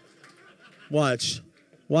there. Watch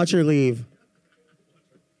her leave.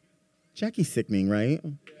 Jackie's sickening, right?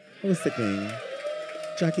 That was sickening.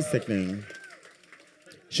 Jackie's sickening.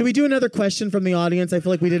 Should we do another question from the audience? I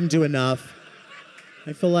feel like we didn't do enough.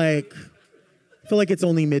 I feel like it's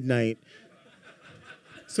only midnight.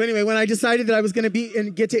 So anyway, when I decided that I was going to be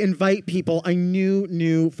and get to invite people, I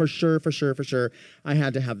knew for sure, I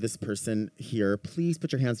had to have this person here. Please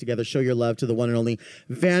put your hands together, show your love to the one and only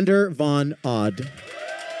Vander Von Odd.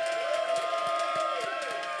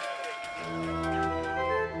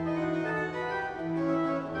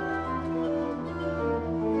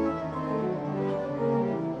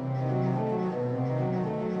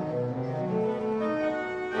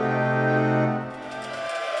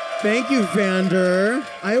 Thank you, Vander.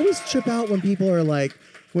 I always trip out when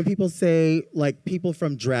people say, like, people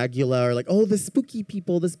from Dragula are like, oh, the spooky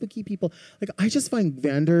people. Like, I just find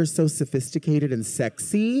Vander so sophisticated and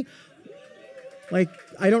sexy. Like,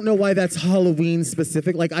 I don't know why that's Halloween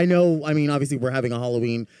specific. Like, obviously we're having a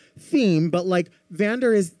Halloween theme, but like,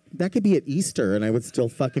 that could be at Easter and I would still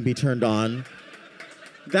fucking be turned on.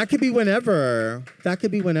 That could be whenever.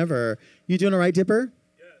 You doing all right, Dipper?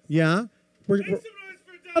 Yes. Yeah? We're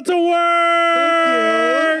To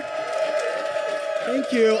work!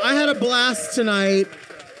 Thank you. I had a blast tonight.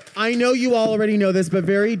 I know you all already know this, but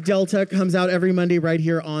Very Delta comes out every Monday right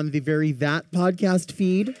here on the Very That podcast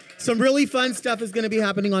feed. Some really fun stuff is going to be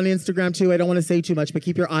happening on Instagram too. I don't want to say too much, but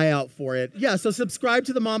keep your eye out for it. Yeah, so subscribe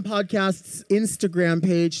to the Mom Podcast's Instagram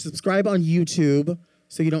page. Subscribe on YouTube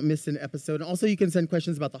so you don't miss an episode. And also you can send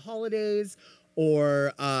questions about the holidays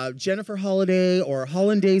or Jennifer Holiday or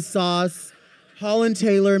Hollandaise Sauce, Holland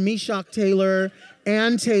Taylor, Meshock Taylor,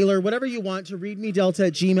 Ann Taylor, whatever you want to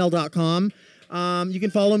readmedelta@gmail.com. You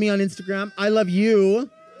can follow me on Instagram. I love you.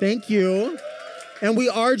 Thank you. And we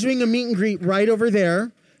are doing a meet and greet right over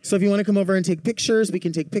there. So if you want to come over and take pictures, we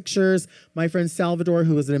can take pictures. My friend Salvador,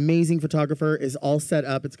 who is an amazing photographer, is all set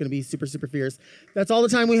up. It's going to be super, super fierce. That's all the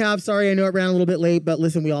time we have. Sorry, I know it ran a little bit late, but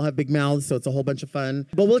listen, we all have big mouths, so it's a whole bunch of fun.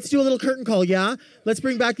 But let's do a little curtain call, yeah? Let's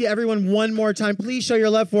bring back the everyone one more time. Please show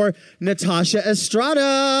your love for Natasha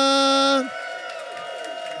Estrada.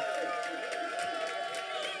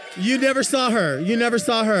 You never saw her. You never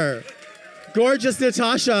saw her. Gorgeous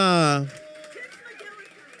Natasha.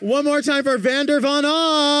 One more time for Vander Von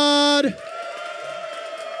Odd.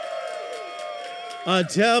 A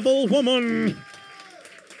devil woman.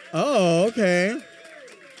 Oh, okay.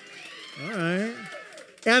 All right.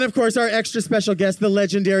 And of course, our extra special guest, the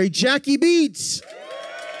legendary Jackie Beat.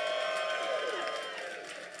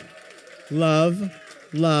 Love,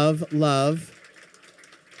 love, love.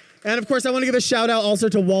 And of course, I want to give a shout out also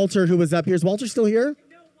to Walter, who was up here. Is Walter still here?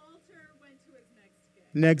 No, Walter went to his next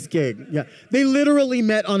gig. Next gig, yeah. They literally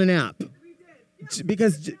met on an app. We did.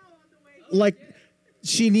 Because, like,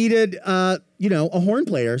 she needed, a horn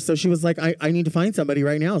player. So she was like, I need to find somebody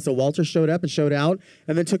right now. So Walter showed up and showed out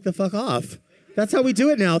and then took the fuck off. That's how we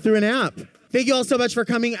do it now, through an app. Thank you all so much for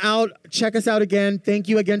coming out. Check us out again. Thank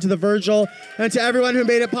you again to the Virgil and to everyone who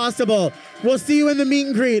made it possible. We'll see you in the meet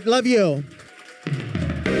and greet. Love you.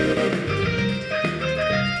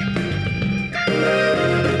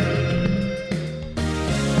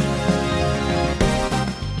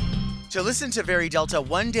 To listen to Very Delta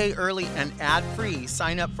one day early and ad-free,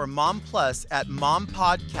 sign up for Mom Plus at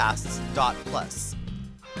mompodcasts.plus.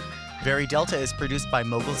 Very Delta is produced by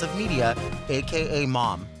Moguls of Media, aka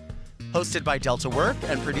Mom. Hosted by Delta Work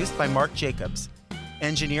and produced by Mark Jacobs.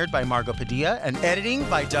 Engineered by Margot Padilla and editing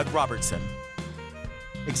by Doug Robertson.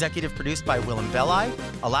 Executive produced by Willem Belli,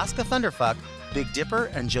 Alaska Thunderfuck, Big Dipper,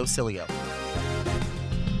 and Joe Cilio.